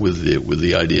car with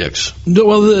the IDX.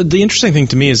 Well, the interesting thing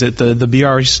to me is that the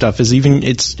BRE stuff is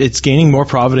it's gaining more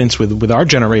prominence with our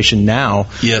generation now.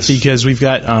 Yes. Because we've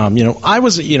got I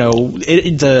was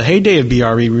the heyday of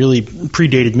BRE really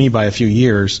predated me by a few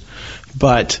years,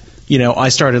 but I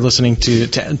started listening to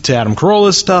Adam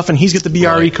Carolla's stuff, and he's got the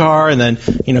BRE car, and then,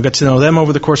 got to know them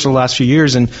over the course of the last few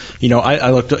years, and,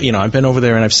 I looked, I've been over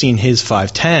there and I've seen his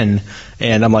 510,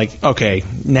 and I'm like, okay,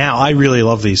 now I really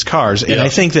love these cars, and I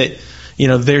think that,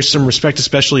 there's some respect,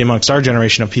 especially amongst our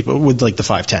generation of people with, like, the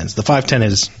 510s. The 510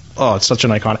 is, it's such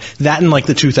an iconic. That and, like,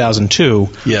 the 2002,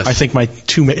 yes. I think my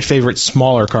two favorite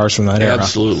smaller cars from that era.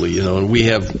 Absolutely, and we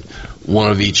have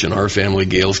one of each in our family.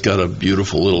 Gail's got a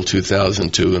beautiful little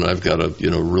 2002, and I've got a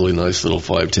really nice little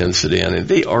 510 sedan, and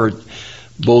they are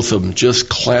both of them just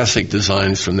classic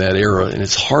designs from that era. And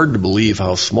it's hard to believe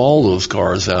how small those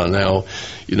cars are now.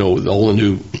 With all the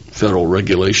new federal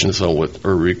regulations on what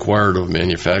are required of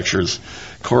manufacturers,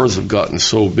 cars have gotten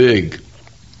so big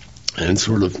and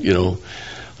sort of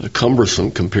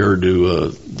cumbersome compared to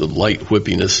the light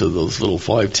whippiness of those little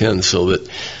 510s, so that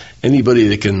anybody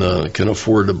that can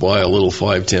afford to buy a little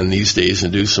 510 these days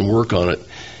and do some work on it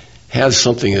has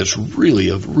something that's really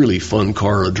a really fun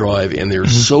car to drive, and they're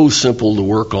so simple to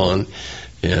work on.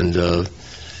 And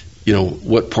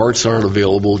what parts aren't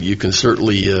available, you can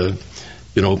certainly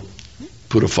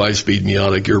put a 5-speed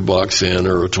Miata gearbox in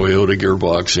or a Toyota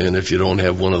gearbox in if you don't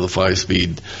have one of the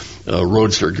 5-speed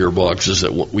Roadster gearboxes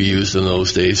that we used in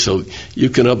those days. So you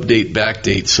can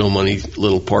backdate so many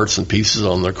little parts and pieces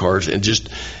on their cars, and just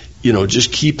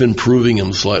keep improving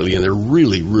them slightly, and they're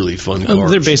really, really fun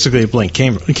cars. They're basically a blank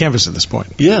canvas at this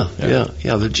point. Yeah.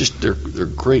 They're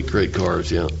great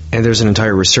cars. Yeah. And there's an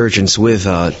entire resurgence with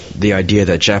the idea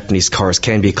that Japanese cars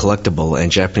can be collectible,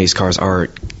 and Japanese cars are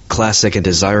classic and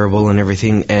desirable and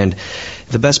everything. And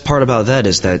the best part about that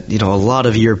is that a lot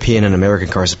of European and American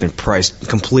cars have been priced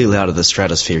completely out of the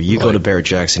stratosphere. You go to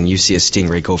Barrett-Jackson, you see a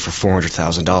Stingray go for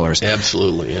 $400,000.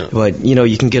 Absolutely, yeah. But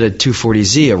you can get a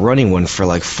 240Z, a running one, for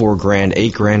like $4,000,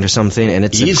 $8,000 or something, and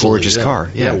it's a gorgeous car.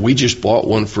 Yeah, we just bought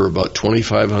one for about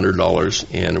 $2,500,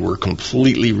 and we're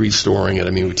completely restoring it. I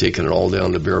mean, we've taken it all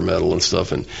down to bare metal and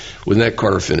stuff, and when that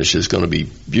car finishes, it's going to be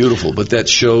beautiful. But that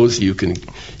shows you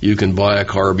can buy a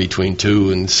car between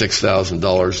 $2,000 and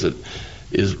 $6,000 that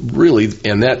is really,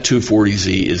 and that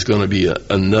 240Z is going to be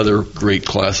another great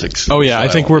classic. Oh yeah, style. I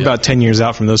think we're about 10 years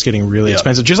out from those getting really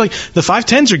expensive. Just like the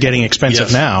 510s are getting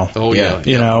expensive now. Oh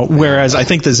yeah. Whereas I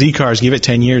think the Z cars, give it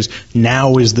 10 years,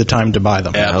 now is the time to buy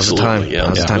them. Now's the time. Yeah.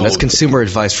 Now's the time. That's consumer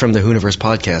advice from the Hooniverse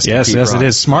podcast. Yes, it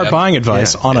is. Smart buying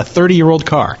advice on a 30-year-old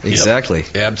car. Exactly.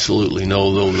 Absolutely.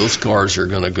 No, those cars are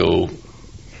going to go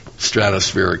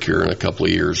stratospheric here in a couple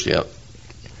of years. Yep.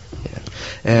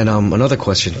 And another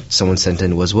question someone sent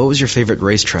in was, what was your favorite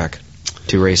racetrack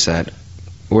to race at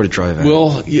or to drive at?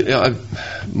 Well,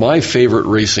 my favorite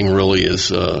racing really is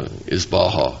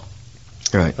Baja.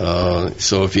 Right.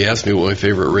 So if you ask me what my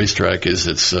favorite racetrack is,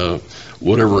 it's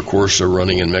whatever course they're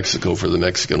running in Mexico for the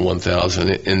Mexican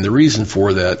 1000. And the reason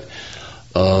for that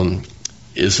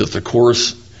is that the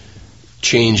course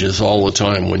changes all the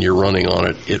time when you're running on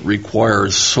it. It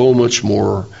requires so much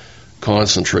more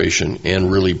concentration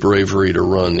and really bravery to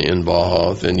run in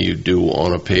Baja than you do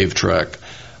on a paved track.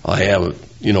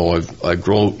 I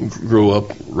grew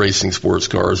up racing sports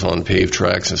cars on paved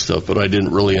tracks and stuff, but I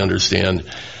didn't really understand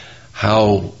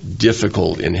how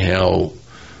difficult and how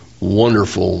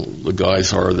wonderful the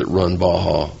guys are that run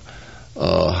Baja,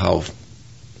 how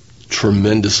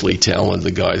tremendously talented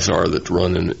the guys are that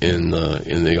run in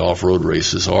the off-road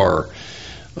races are,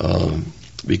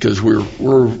 because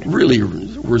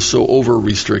we're so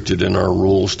over-restricted in our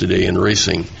rules today in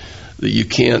racing that you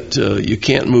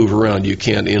can't move around, you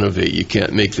can't innovate, you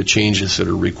can't make the changes that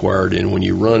are required. And when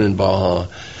you run in Baja,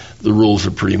 the rules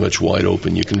are pretty much wide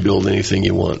open. You can build anything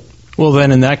you want. Well,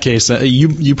 then in that case,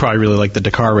 you probably really like the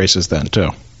Dakar races then too.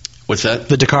 What's that?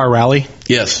 The Dakar Rally?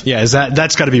 Yes. Yeah,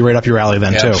 that's got to be right up your alley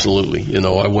then too. Absolutely.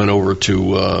 I went over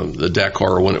to the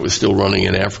Dakar when it was still running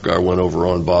in Africa. I went over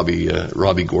on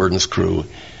Robbie Gordon's crew,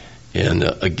 and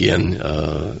again,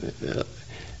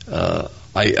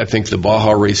 I think the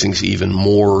Baja racing's even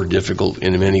more difficult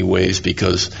in many ways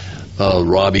because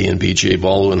Robbie and B.J.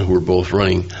 Baldwin, who are both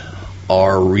running,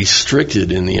 are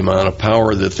restricted in the amount of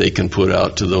power that they can put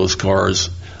out to those cars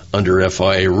under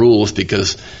FIA rules,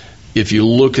 because if you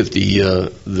look at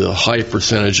the high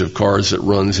percentage of cars that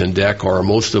runs in Dakar,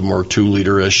 most of them are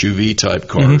 2-liter SUV type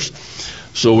cars.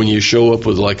 Mm-hmm. So when you show up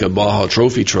with like a Baja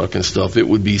trophy truck and stuff, it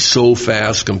would be so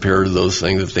fast compared to those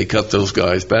things that they cut those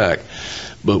guys back.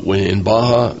 But when in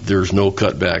Baja, there's no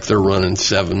cutback. They're running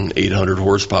 700-800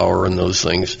 horsepower in those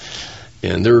things,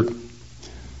 and they're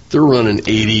running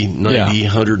 80, 90,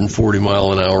 140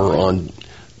 mile an hour on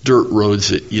dirt roads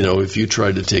that, if you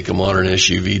tried to take a modern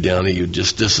SUV down, you'd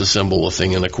just disassemble a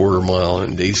thing in a quarter mile,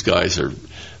 and these guys are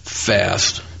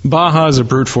fast. Baja is a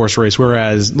brute force race,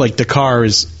 whereas like Dakar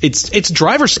it's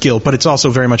driver skill, but it's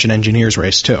also very much an engineer's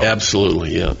race too.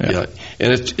 Absolutely, yeah.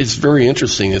 And it's very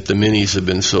interesting that the minis have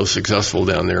been so successful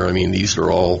down there. I mean, these are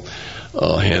all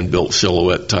hand-built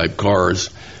silhouette type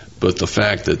cars, but the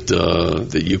fact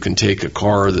that you can take a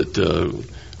car that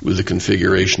with the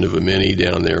configuration of a mini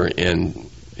down there and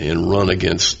run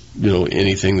against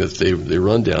anything that they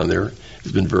run down there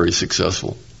has been very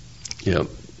successful. Yeah.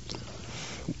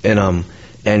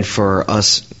 And for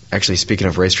us, actually speaking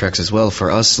of racetracks as well, for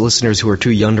us listeners who are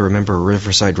too young to remember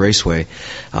Riverside Raceway,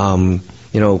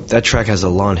 that track has a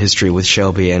long history with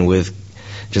Shelby and with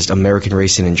just American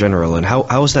racing in general. And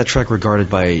how is that track regarded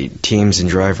by teams and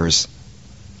drivers?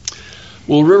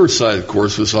 Well, Riverside, of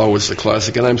course, was always the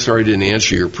classic. And I'm sorry I didn't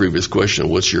answer your previous question.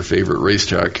 What's your favorite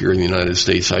racetrack here in the United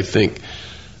States? I think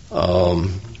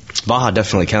Baja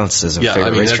definitely counts as a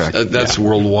favorite racetrack. That's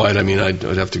worldwide. I mean, I'd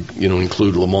have to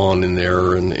include Le Mans in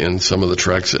there and some of the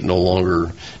tracks that no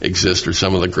longer exist, or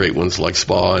some of the great ones like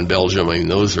Spa in Belgium. I mean,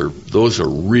 those are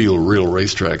real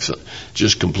racetracks,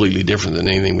 just completely different than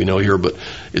anything we know here. But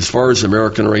as far as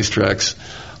American racetracks,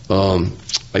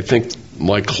 I think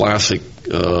my classic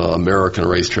American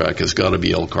racetrack has got to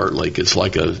be Elkhart Lake. It's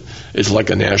like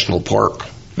a national park.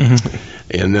 Mm-hmm.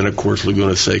 And then, of course,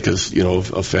 Laguna Seca is,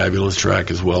 a fabulous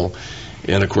track as well.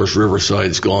 And, of course,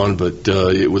 Riverside's gone, but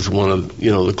it was one of,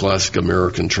 the classic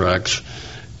American tracks.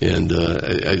 And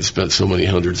I spent so many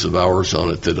hundreds of hours on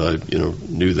it that I,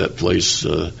 knew that place,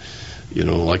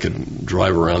 I could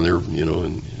drive around there,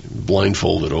 and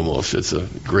blindfolded almost. It's a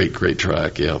great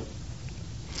track, yeah.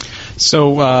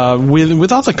 So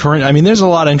with all the current, I mean, there's a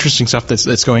lot of interesting stuff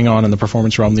that's going on in the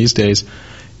performance realm these days.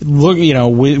 Look,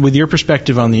 with your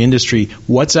perspective on the industry,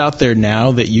 what's out there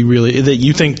now that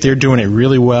you think they're doing it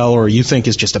really well, or you think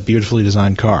is just a beautifully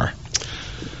designed car?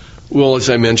 Well, as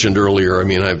I mentioned earlier, I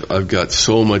mean, I've got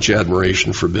so much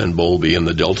admiration for Ben Bowlby and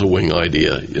the Delta Wing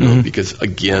idea, mm-hmm. because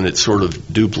again, it sort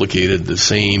of duplicated the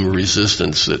same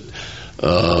resistance that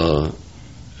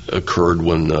occurred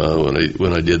when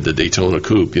I did the Daytona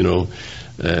Coupe.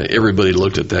 Everybody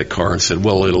looked at that car and said,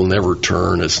 well, it'll never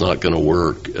turn, it's not going to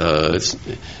work.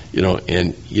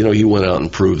 He went out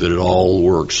and proved that it all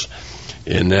works.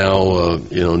 And now,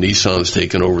 Nissan's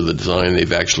taken over the design.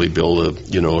 They've actually built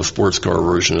a sports car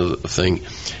version of the thing.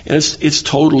 And it's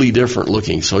totally different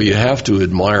looking. So you have to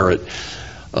admire it,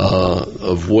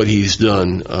 of what he's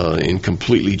done, in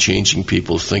completely changing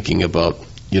people's thinking about,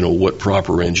 what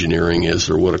proper engineering is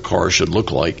or what a car should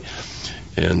look like.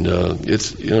 And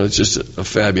it's just a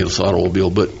fabulous automobile.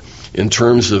 But in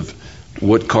terms of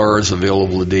what car is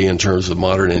available today in terms of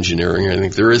modern engineering, I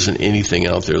think there isn't anything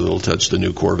out there that'll touch the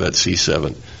new Corvette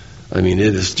C7. I mean,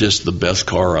 it is just the best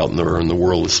car out there in the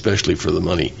world, especially for the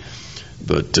money.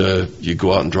 But you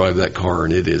go out and drive that car,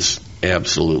 and it is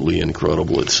absolutely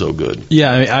incredible. It's so good.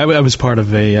 Yeah, I was part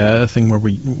of a thing where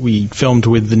we filmed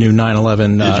with the new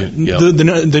 911,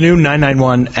 the new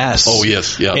 991S. Oh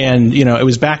yes, yeah. And it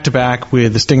was back to back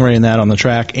with the Stingray and that on the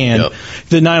track, and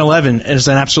the 911 is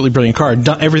an absolutely brilliant car.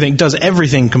 Does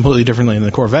everything completely differently than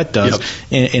the Corvette does.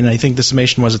 And I think the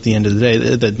summation was at the end of the day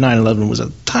that 911 was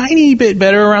a tiny bit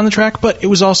better around the track, but it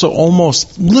was also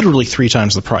almost literally 3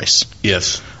 times the price.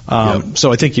 Yes.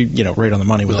 So I think you right on the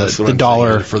money with the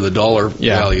dollar. For the dollar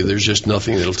value, there's just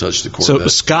nothing that'll touch the Corvette. So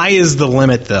sky is the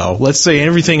limit, though. Let's say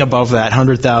everything above that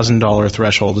 $100,000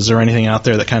 threshold. Is there anything out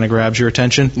there that kind of grabs your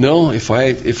attention? No. If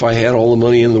I had all the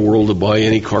money in the world to buy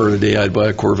any car today, I'd buy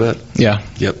a Corvette. Yeah.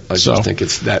 Yep. I just think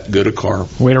it's that good a car.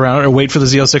 Wait for the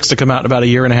Z06 to come out in about a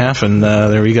year and a half, and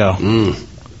there we go.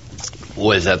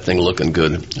 Boy, is that thing looking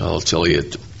good. I'll tell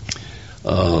you.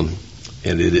 And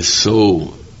it is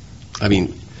so. I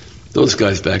mean, those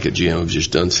guys back at GM have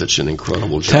just done such an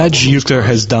incredible job. Tad Juchter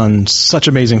has done such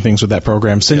amazing things with that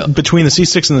program. Between the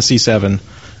C6 and the C7,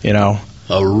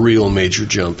 a real major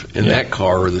jump. And that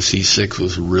car, the C6,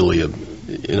 was really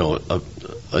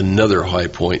another high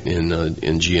point in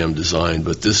GM design.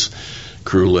 But this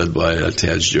crew, led by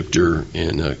Tad Juchter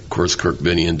and of course Kirk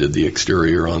Binion, did the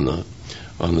exterior on the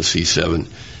C7.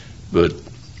 But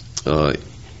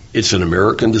it's an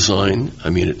American design. I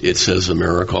mean, it says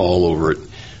America all over it.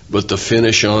 But the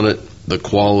finish on it, the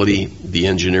quality, the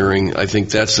engineering, I think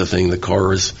that's the thing. The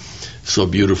car is so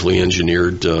beautifully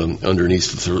engineered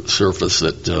underneath the surface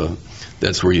that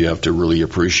that's where you have to really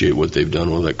appreciate what they've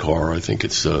done with that car. I think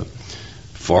it's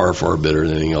far, far better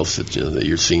than anything else that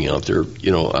you're seeing out there,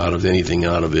 out of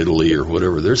Italy or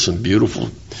whatever. There's some beautiful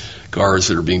cars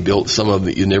that are being built, some of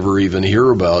them you never even hear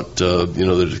about,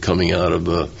 that are coming out of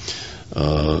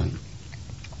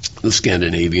the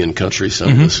Scandinavian countries,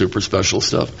 some of the super special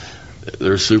stuff.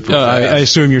 They're super fast. I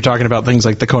assume you're talking about things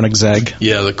like the Koenigsegg.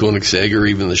 Yeah, the Koenigsegg or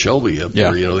even the Shelby up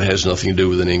there. It has nothing to do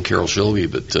with the name Carroll Shelby,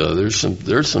 but there's some.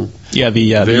 Yeah,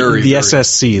 the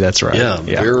SSC. That's right. Yeah,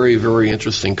 very, very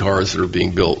interesting cars that are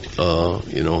being built.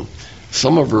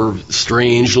 Some of them are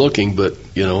strange looking, but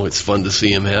it's fun to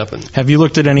see them happen. Have you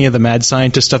looked at any of the mad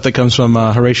scientist stuff that comes from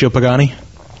Horatio Pagani?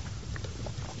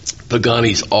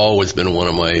 Pagani's always been one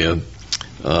of my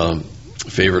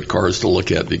favorite cars to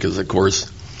look at because, of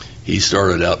course, he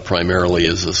started out primarily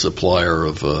as a supplier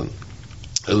of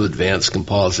advanced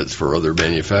composites for other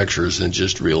manufacturers and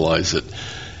just realized that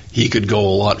he could go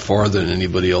a lot farther than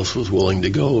anybody else was willing to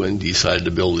go and decided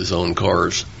to build his own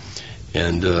cars.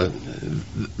 And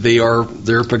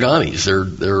they're Pagani's.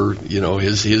 They're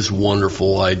his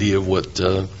wonderful idea of what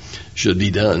should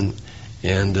be done.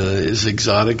 And as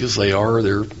exotic as they are,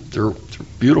 they're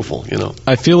beautiful.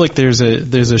 I feel like there's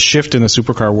a shift in the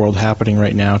supercar world happening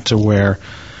right now to where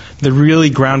the really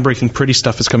groundbreaking, pretty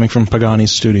stuff is coming from Pagani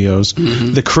Studios.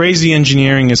 Mm-hmm. The crazy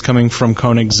engineering is coming from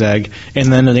Koenigsegg,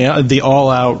 and then the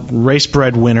all-out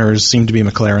race-bred winners seem to be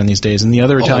McLaren these days. And the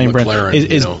other Italian brand,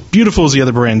 as beautiful as the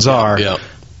other brands are,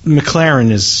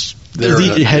 McLaren is. They're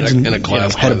in a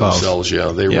class by themselves.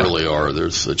 Yeah, they really are.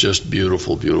 There's just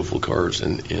beautiful, beautiful cars,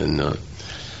 and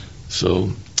so.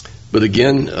 But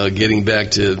again, getting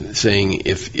back to saying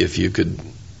if you could,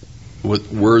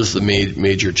 where's the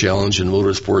major challenge in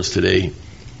motorsports today?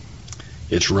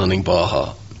 It's running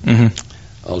Baja.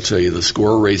 Mm-hmm. I'll tell you, the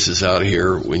score races out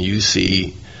here, when you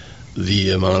see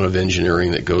the amount of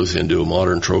engineering that goes into a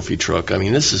modern trophy truck, I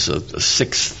mean, this is a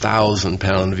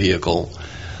 6,000-pound vehicle.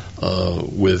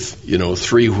 With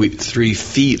 3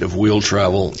 feet of wheel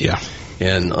travel,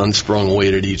 and unsprung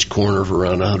weight at each corner of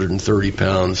around 130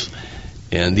 pounds,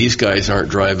 and these guys aren't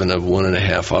driving a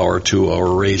 1.5 hour, 2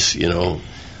 hour race,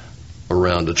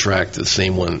 around a track the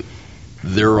same one.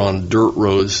 They're on dirt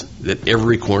roads that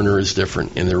every corner is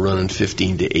different, and they're running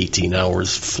 15 to 18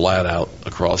 hours flat out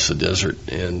across the desert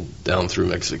and down through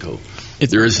Mexico.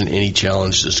 There isn't any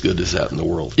challenge as good as that in the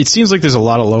world. It seems like there's a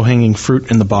lot of low-hanging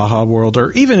fruit in the Baja world,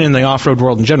 or even in the off-road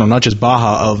world in general, not just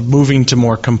Baja, of moving to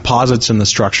more composites in the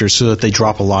structure so that they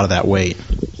drop a lot of that weight.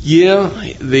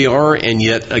 Yeah, they are, and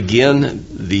yet, again,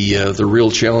 the real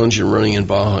challenge in running in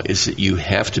Baja is that you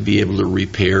have to be able to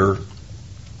repair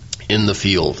in the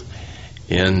field.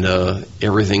 And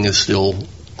everything is still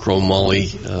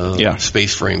chromoly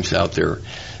space frames out there.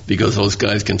 Because those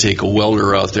guys can take a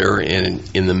welder out there, and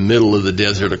in the middle of the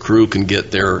desert, a crew can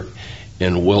get there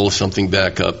and weld something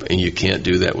back up, and you can't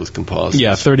do that with composites.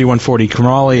 Yeah, 3140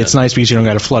 chromoly. It's nice because you don't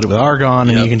got to flood it with argon,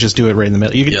 and you can just do it right in the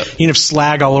middle. You can have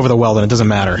slag all over the weld, and it doesn't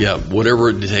matter. Yeah, whatever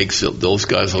it takes, those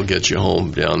guys will get you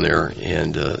home down there.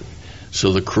 And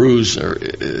so the crews are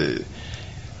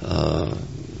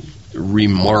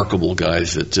remarkable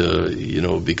guys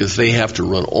that because they have to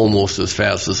run almost as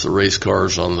fast as the race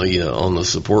cars on the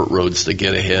support roads to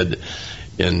get ahead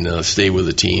and stay with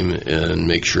the team and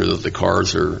make sure that the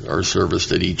cars are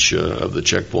serviced at each of the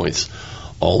checkpoints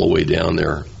all the way down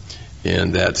there.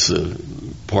 And that's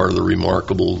part of the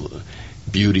remarkable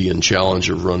beauty and challenge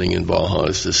of running in Baja,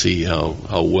 is to see how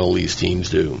well these teams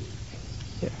do.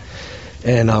 Yeah.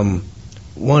 And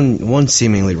one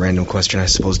seemingly random question, I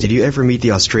suppose. Did you ever meet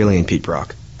the Australian Pete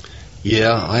Brock?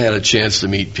 Yeah, I had a chance to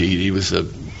meet Pete. He was a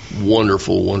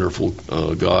wonderful, wonderful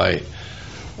guy.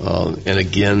 And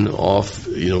again,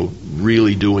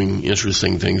 really doing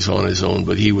interesting things on his own.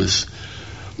 But he was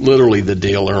literally the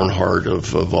Dale Earnhardt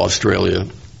of Australia,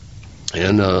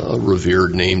 and a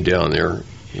revered name down there.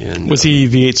 And was he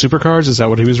V8 Supercars? Is that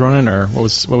what he was running, or what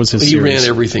was his? He series? ran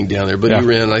everything down there, but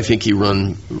I think he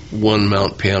run one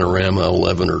Mount Panorama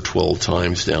 11 or 12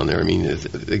 times down there. I mean,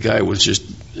 the guy was just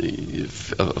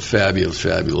a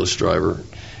fabulous driver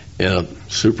and a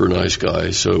super nice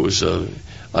guy. So it was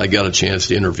I got a chance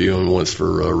to interview him once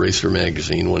for Racer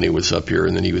Magazine when he was up here,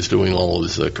 and then he was doing all of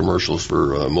his commercials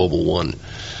for Mobil 1.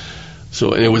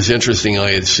 So, and it was interesting.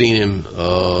 I had seen him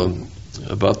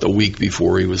about the week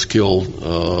before he was killed.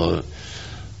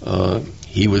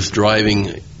 He was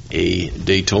driving a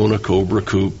Daytona Cobra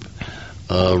Coupe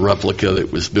replica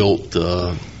that was built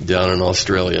down in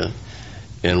Australia,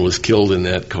 and was killed in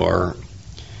that car.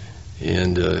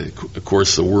 And of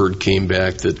course, the word came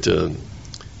back that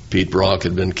Pete Brock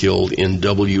had been killed in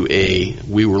WA.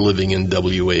 We were living in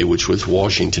WA, which was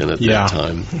Washington at that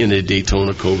time, in a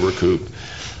Daytona Cobra Coupe.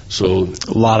 So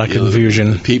a lot of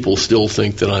confusion. People still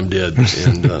think that I'm dead,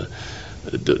 and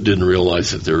didn't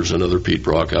realize that there was another Pete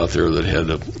Brock out there that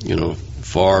had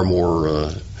far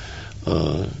more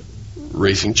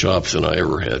racing chops than I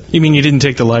ever had. You mean you didn't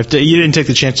take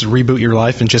the chance to reboot your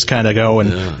life and just kind of go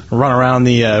and run around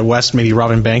the West, maybe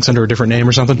robbing banks under a different name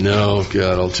or something? No,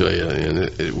 God, I'll tell you,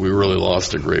 and we really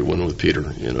lost a great one with Peter.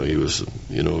 He was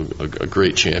a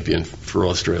great champion for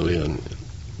Australia,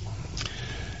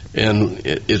 and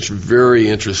it's very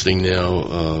interesting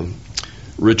now.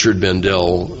 Richard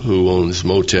Bendel, who owns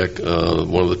Motec,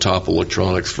 one of the top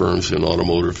electronics firms in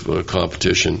automotive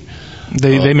competition.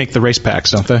 They make the race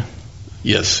packs, don't they?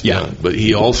 Yes, yeah. But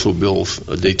he also builds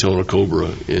a Daytona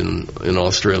Cobra in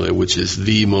Australia, which is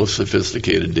the most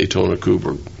sophisticated Daytona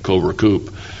Cobra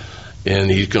Coupe.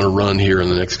 And he's going to run here in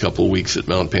the next couple of weeks at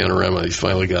Mount Panorama. He's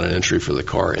finally got an entry for the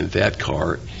car. And that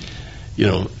car,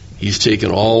 he's taken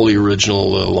all the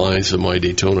original lines of my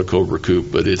Daytona Cobra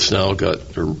Coupe, but it's now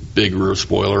got a big rear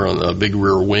spoiler on a big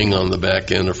rear wing on the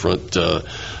back end, a front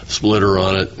splitter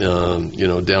on it,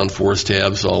 downforce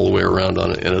tabs all the way around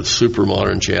on it, and a super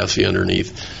modern chassis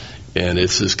underneath. And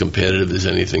it's as competitive as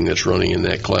anything that's running in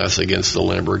that class against the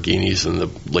Lamborghinis and the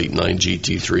late 9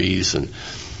 GT3s, and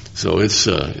so it's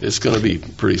going to be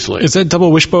pretty slick. Is that double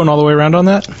wishbone all the way around on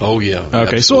that? Oh, yeah.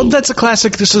 Okay, absolutely. So that's a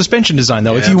classic suspension design,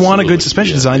 though. If you want a good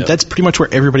suspension design, that's pretty much where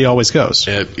everybody always goes.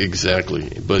 Yeah, exactly.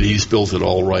 But he's built it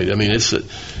all right. I mean, it's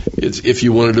if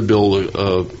you wanted to build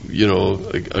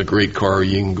a great car,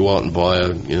 you can go out and buy a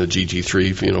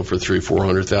GT3 for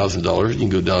 $300,000-$400,000. You can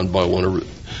go down and buy one of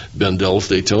Bendel's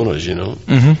Daytonas,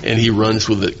 Mm-hmm. and he runs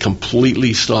with a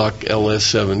completely stock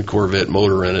LS7 Corvette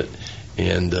motor in it,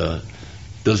 and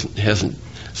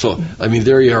so I mean,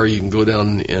 there you are. You can go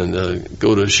down and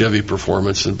go to Chevy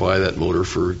Performance and buy that motor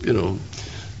for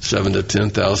 $7,000 to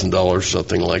 $10,000,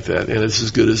 something like that, and it's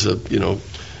as good as a $40,000,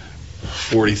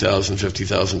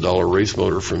 $50,000 race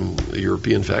motor from a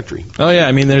European factory. Oh yeah,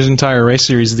 I mean, there's an entire race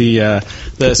series. Some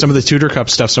of the Tudor Cup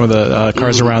stuff, some of the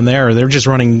cars around there, they're just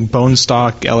running bone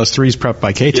stock LS3s prepped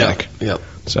by K-Tech. Yeah.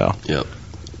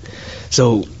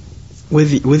 So,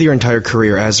 with your entire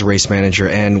career as a race manager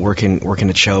and working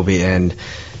at Shelby and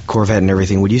Corvette and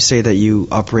everything, would you say that you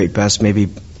operate best maybe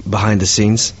behind the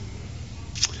scenes?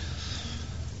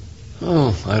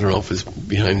 Oh, I don't know if it's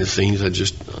behind the scenes.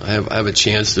 I have a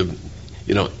chance to,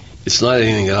 it's not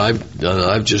anything that I've done.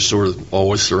 I've just sort of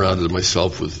always surrounded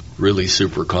myself with really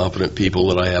super competent people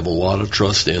that I have a lot of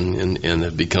trust in and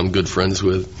have become good friends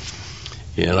with.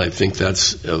 And I think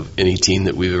that's, of any team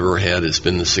that we've ever had, it's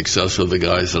been the success of the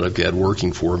guys that I've had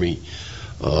working for me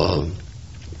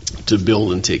to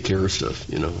build and take care of stuff.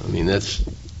 I mean, I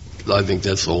think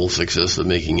that's the whole success of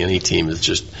making any team, is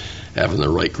just having the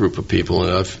right group of people.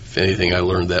 And if anything, I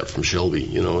learned that from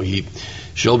Shelby.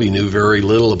 Shelby knew very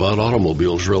little about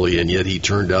automobiles, really, and yet he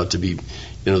turned out to be,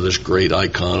 this great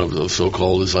icon of the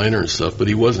so-called designer and stuff. But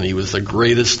he wasn't. He was the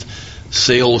greatest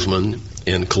salesman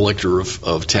and collector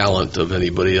of talent of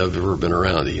anybody I've ever been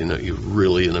around. He's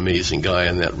really an amazing guy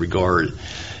in that regard.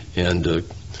 And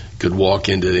could walk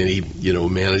into any,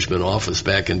 management office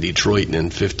back in Detroit, and in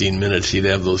 15 minutes he'd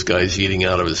have those guys eating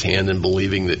out of his hand and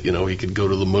believing that, he could go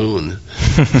to the moon.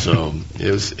 So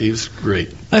he was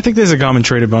great. I think there's a common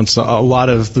trait amongst a lot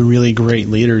of the really great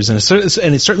leaders, and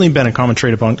it's certainly been a common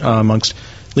trait amongst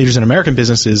leaders in American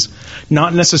businesses,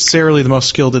 not necessarily the most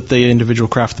skilled at the individual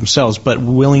craft themselves, but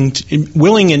willing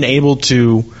and able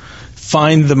to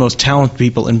find the most talented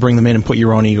people and bring them in and put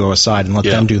your own ego aside and let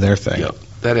them do their thing. Yeah,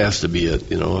 that has to be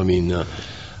it.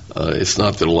 It's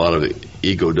not that a lot of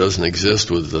ego doesn't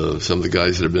exist with some of the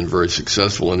guys that have been very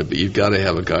successful in it, but you've got to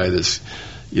have a guy that's,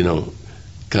 you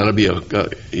got to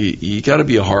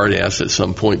be a hard ass at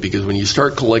some point, because when you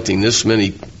start collecting this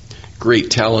many great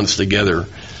talents together,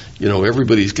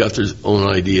 everybody's got their own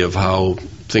idea of how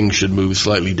things should move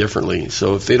slightly differently.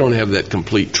 So if they don't have that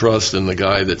complete trust in the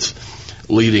guy that's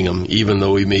leading them, even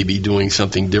though he may be doing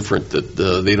something different that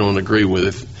they don't agree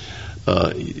with,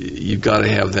 you've got to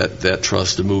have that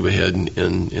trust to move ahead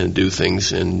and do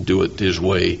things and do it his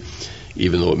way,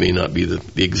 even though it may not be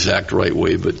the exact right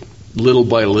way. But little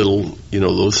by little,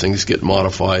 those things get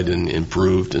modified and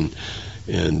improved and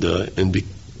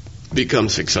become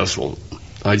successful.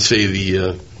 I'd say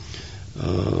the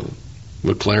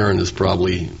McLaren is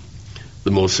probably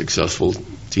the most successful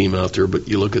team out there, but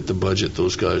you look at the budget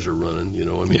those guys are running,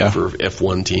 for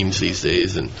F1 teams these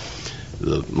days, and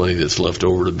the money that's left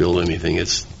over to build anything,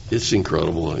 it's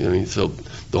incredible. So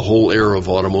the whole era of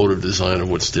automotive design of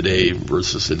what's today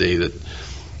versus the day that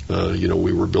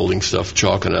we were building stuff,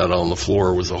 chalking out on the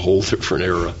floor, was a whole different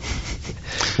era.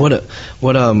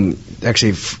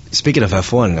 Actually, speaking of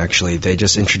F1, actually, they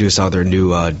just introduced all their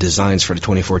new designs for the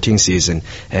 2014 season,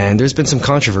 and there's been some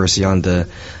controversy on the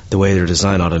way they're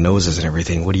designed, all the noses and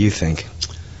everything. What do you think?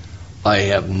 I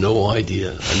have no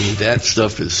idea. That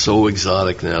stuff is so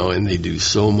exotic now, and they do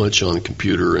so much on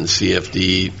computer and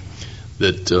CFD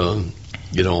that,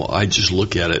 I just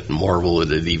look at it and marvel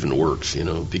that it even works,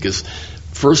 because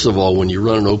first of all, when you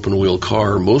run an open-wheel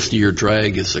car, most of your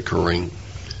drag is occurring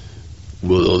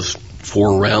with those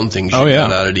 4 round things you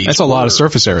got out of each. That's a lot of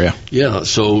surface area. Yeah,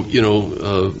 so,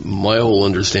 my whole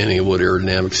understanding of what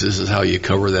aerodynamics is how you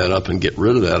cover that up and get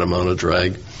rid of that amount of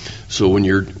drag. So when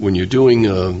you're doing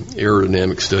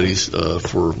aerodynamic studies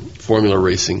for formula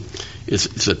racing,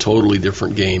 it's a totally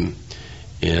different game.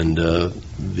 And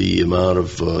the amount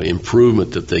of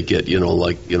improvement that they get,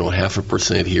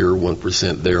 0.5% here,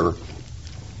 1% there,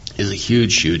 is a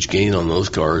huge gain on those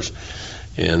cars.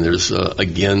 And there's,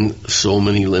 again, so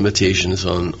many limitations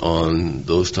on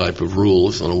those type of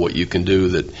rules on what you can do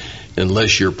that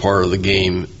unless you're part of the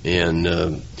game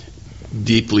and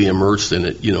deeply immersed in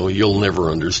it, you'll never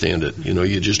understand it.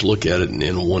 You just look at it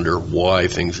and wonder why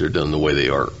things are done the way they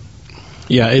are.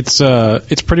 Yeah, it's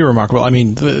pretty remarkable.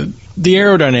 The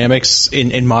aerodynamics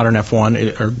in modern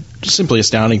F1 are simply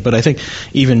astounding, but I think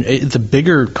even the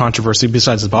bigger controversy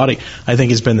besides the body, I think,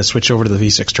 has been the switch over to the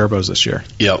V6 turbos this year.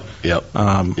 Yep.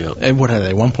 And what are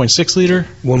they, 1.6 liter?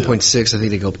 1.6, I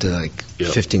think they go up to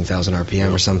 15,000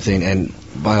 RPM or something, and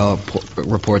by all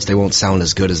reports they won't sound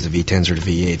as good as the V10s or the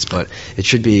V8s, but it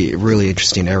should be a really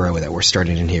interesting era that we're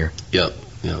starting in here. Yep.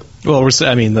 Well,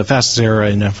 the fastest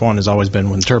era in F1 has always been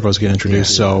when the turbos get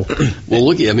introduced. So, well,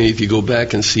 look, if you go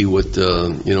back and see what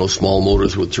small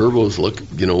motors with turbos, look,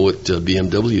 what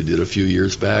BMW did a few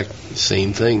years back,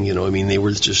 same thing.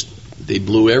 They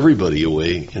blew everybody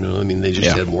away. They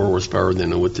just had more horsepower than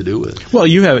they knew what to do with. Well,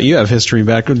 you have history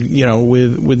back, with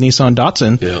Nissan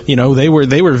Datsun. Yeah.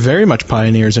 They were very much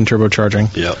pioneers in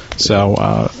turbocharging. Yeah.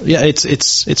 So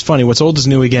it's funny. What's old is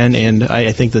new again, and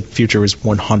I think the future is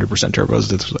 100%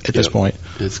 turbos at this point.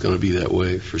 It's going to be that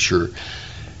way for sure.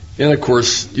 And of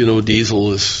course,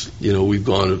 diesel is, we've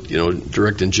gone to,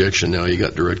 direct injection now. You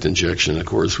got direct injection, of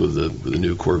course, with the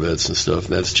new Corvettes and stuff.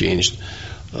 That's changed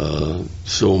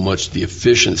so much the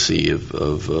efficiency of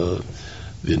the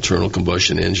internal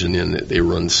combustion engine, and they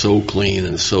run so clean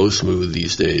and so smooth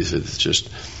these days. It's just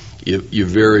you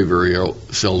very, very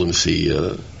seldom see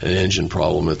an engine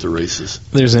problem at the races.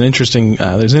 There's an interesting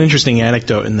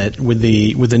anecdote in that with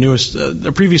the newest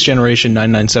the previous generation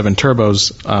 997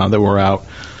 turbos that were out.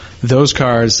 Those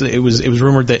cars, it was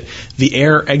rumored that the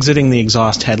air exiting the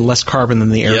exhaust had less carbon than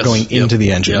the air going into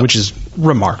the engine, which is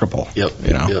remarkable. Yep.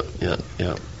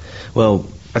 Well,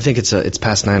 I think it's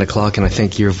past 9 o'clock, and I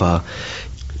think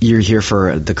you're here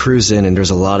for the cruise in, and there's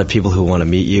a lot of people who want to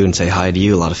meet you and say hi to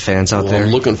you, a lot of fans out there.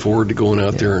 I'm looking forward to going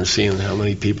out there and seeing how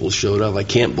many people showed up. I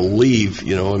can't believe,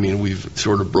 we've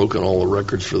sort of broken all the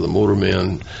records for the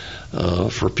Motorman,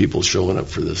 for people showing up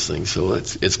for this thing. So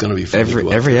it's going to be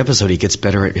fun. Every episode he gets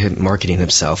better at marketing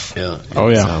himself. Yeah. Oh,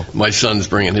 yeah. So. My son's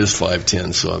bringing his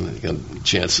 510, so I'm going to a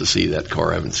chance to see that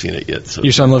car. I haven't seen it yet. So.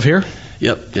 Your son live here?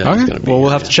 Yep. Yeah. Okay. We'll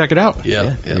have to check it out.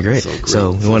 Yeah. Great.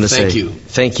 So we want to say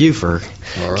thank you for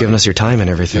giving us your time and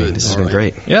everything. Good. This has been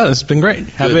great. Yeah, this has been great.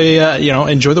 Have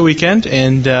enjoy the weekend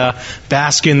and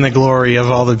bask in the glory of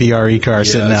all the BRE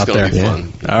cars sitting out there. It's going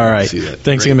to be fun. All right. See that.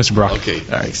 Thanks again, Mr. Brock. Okay.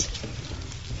 All right.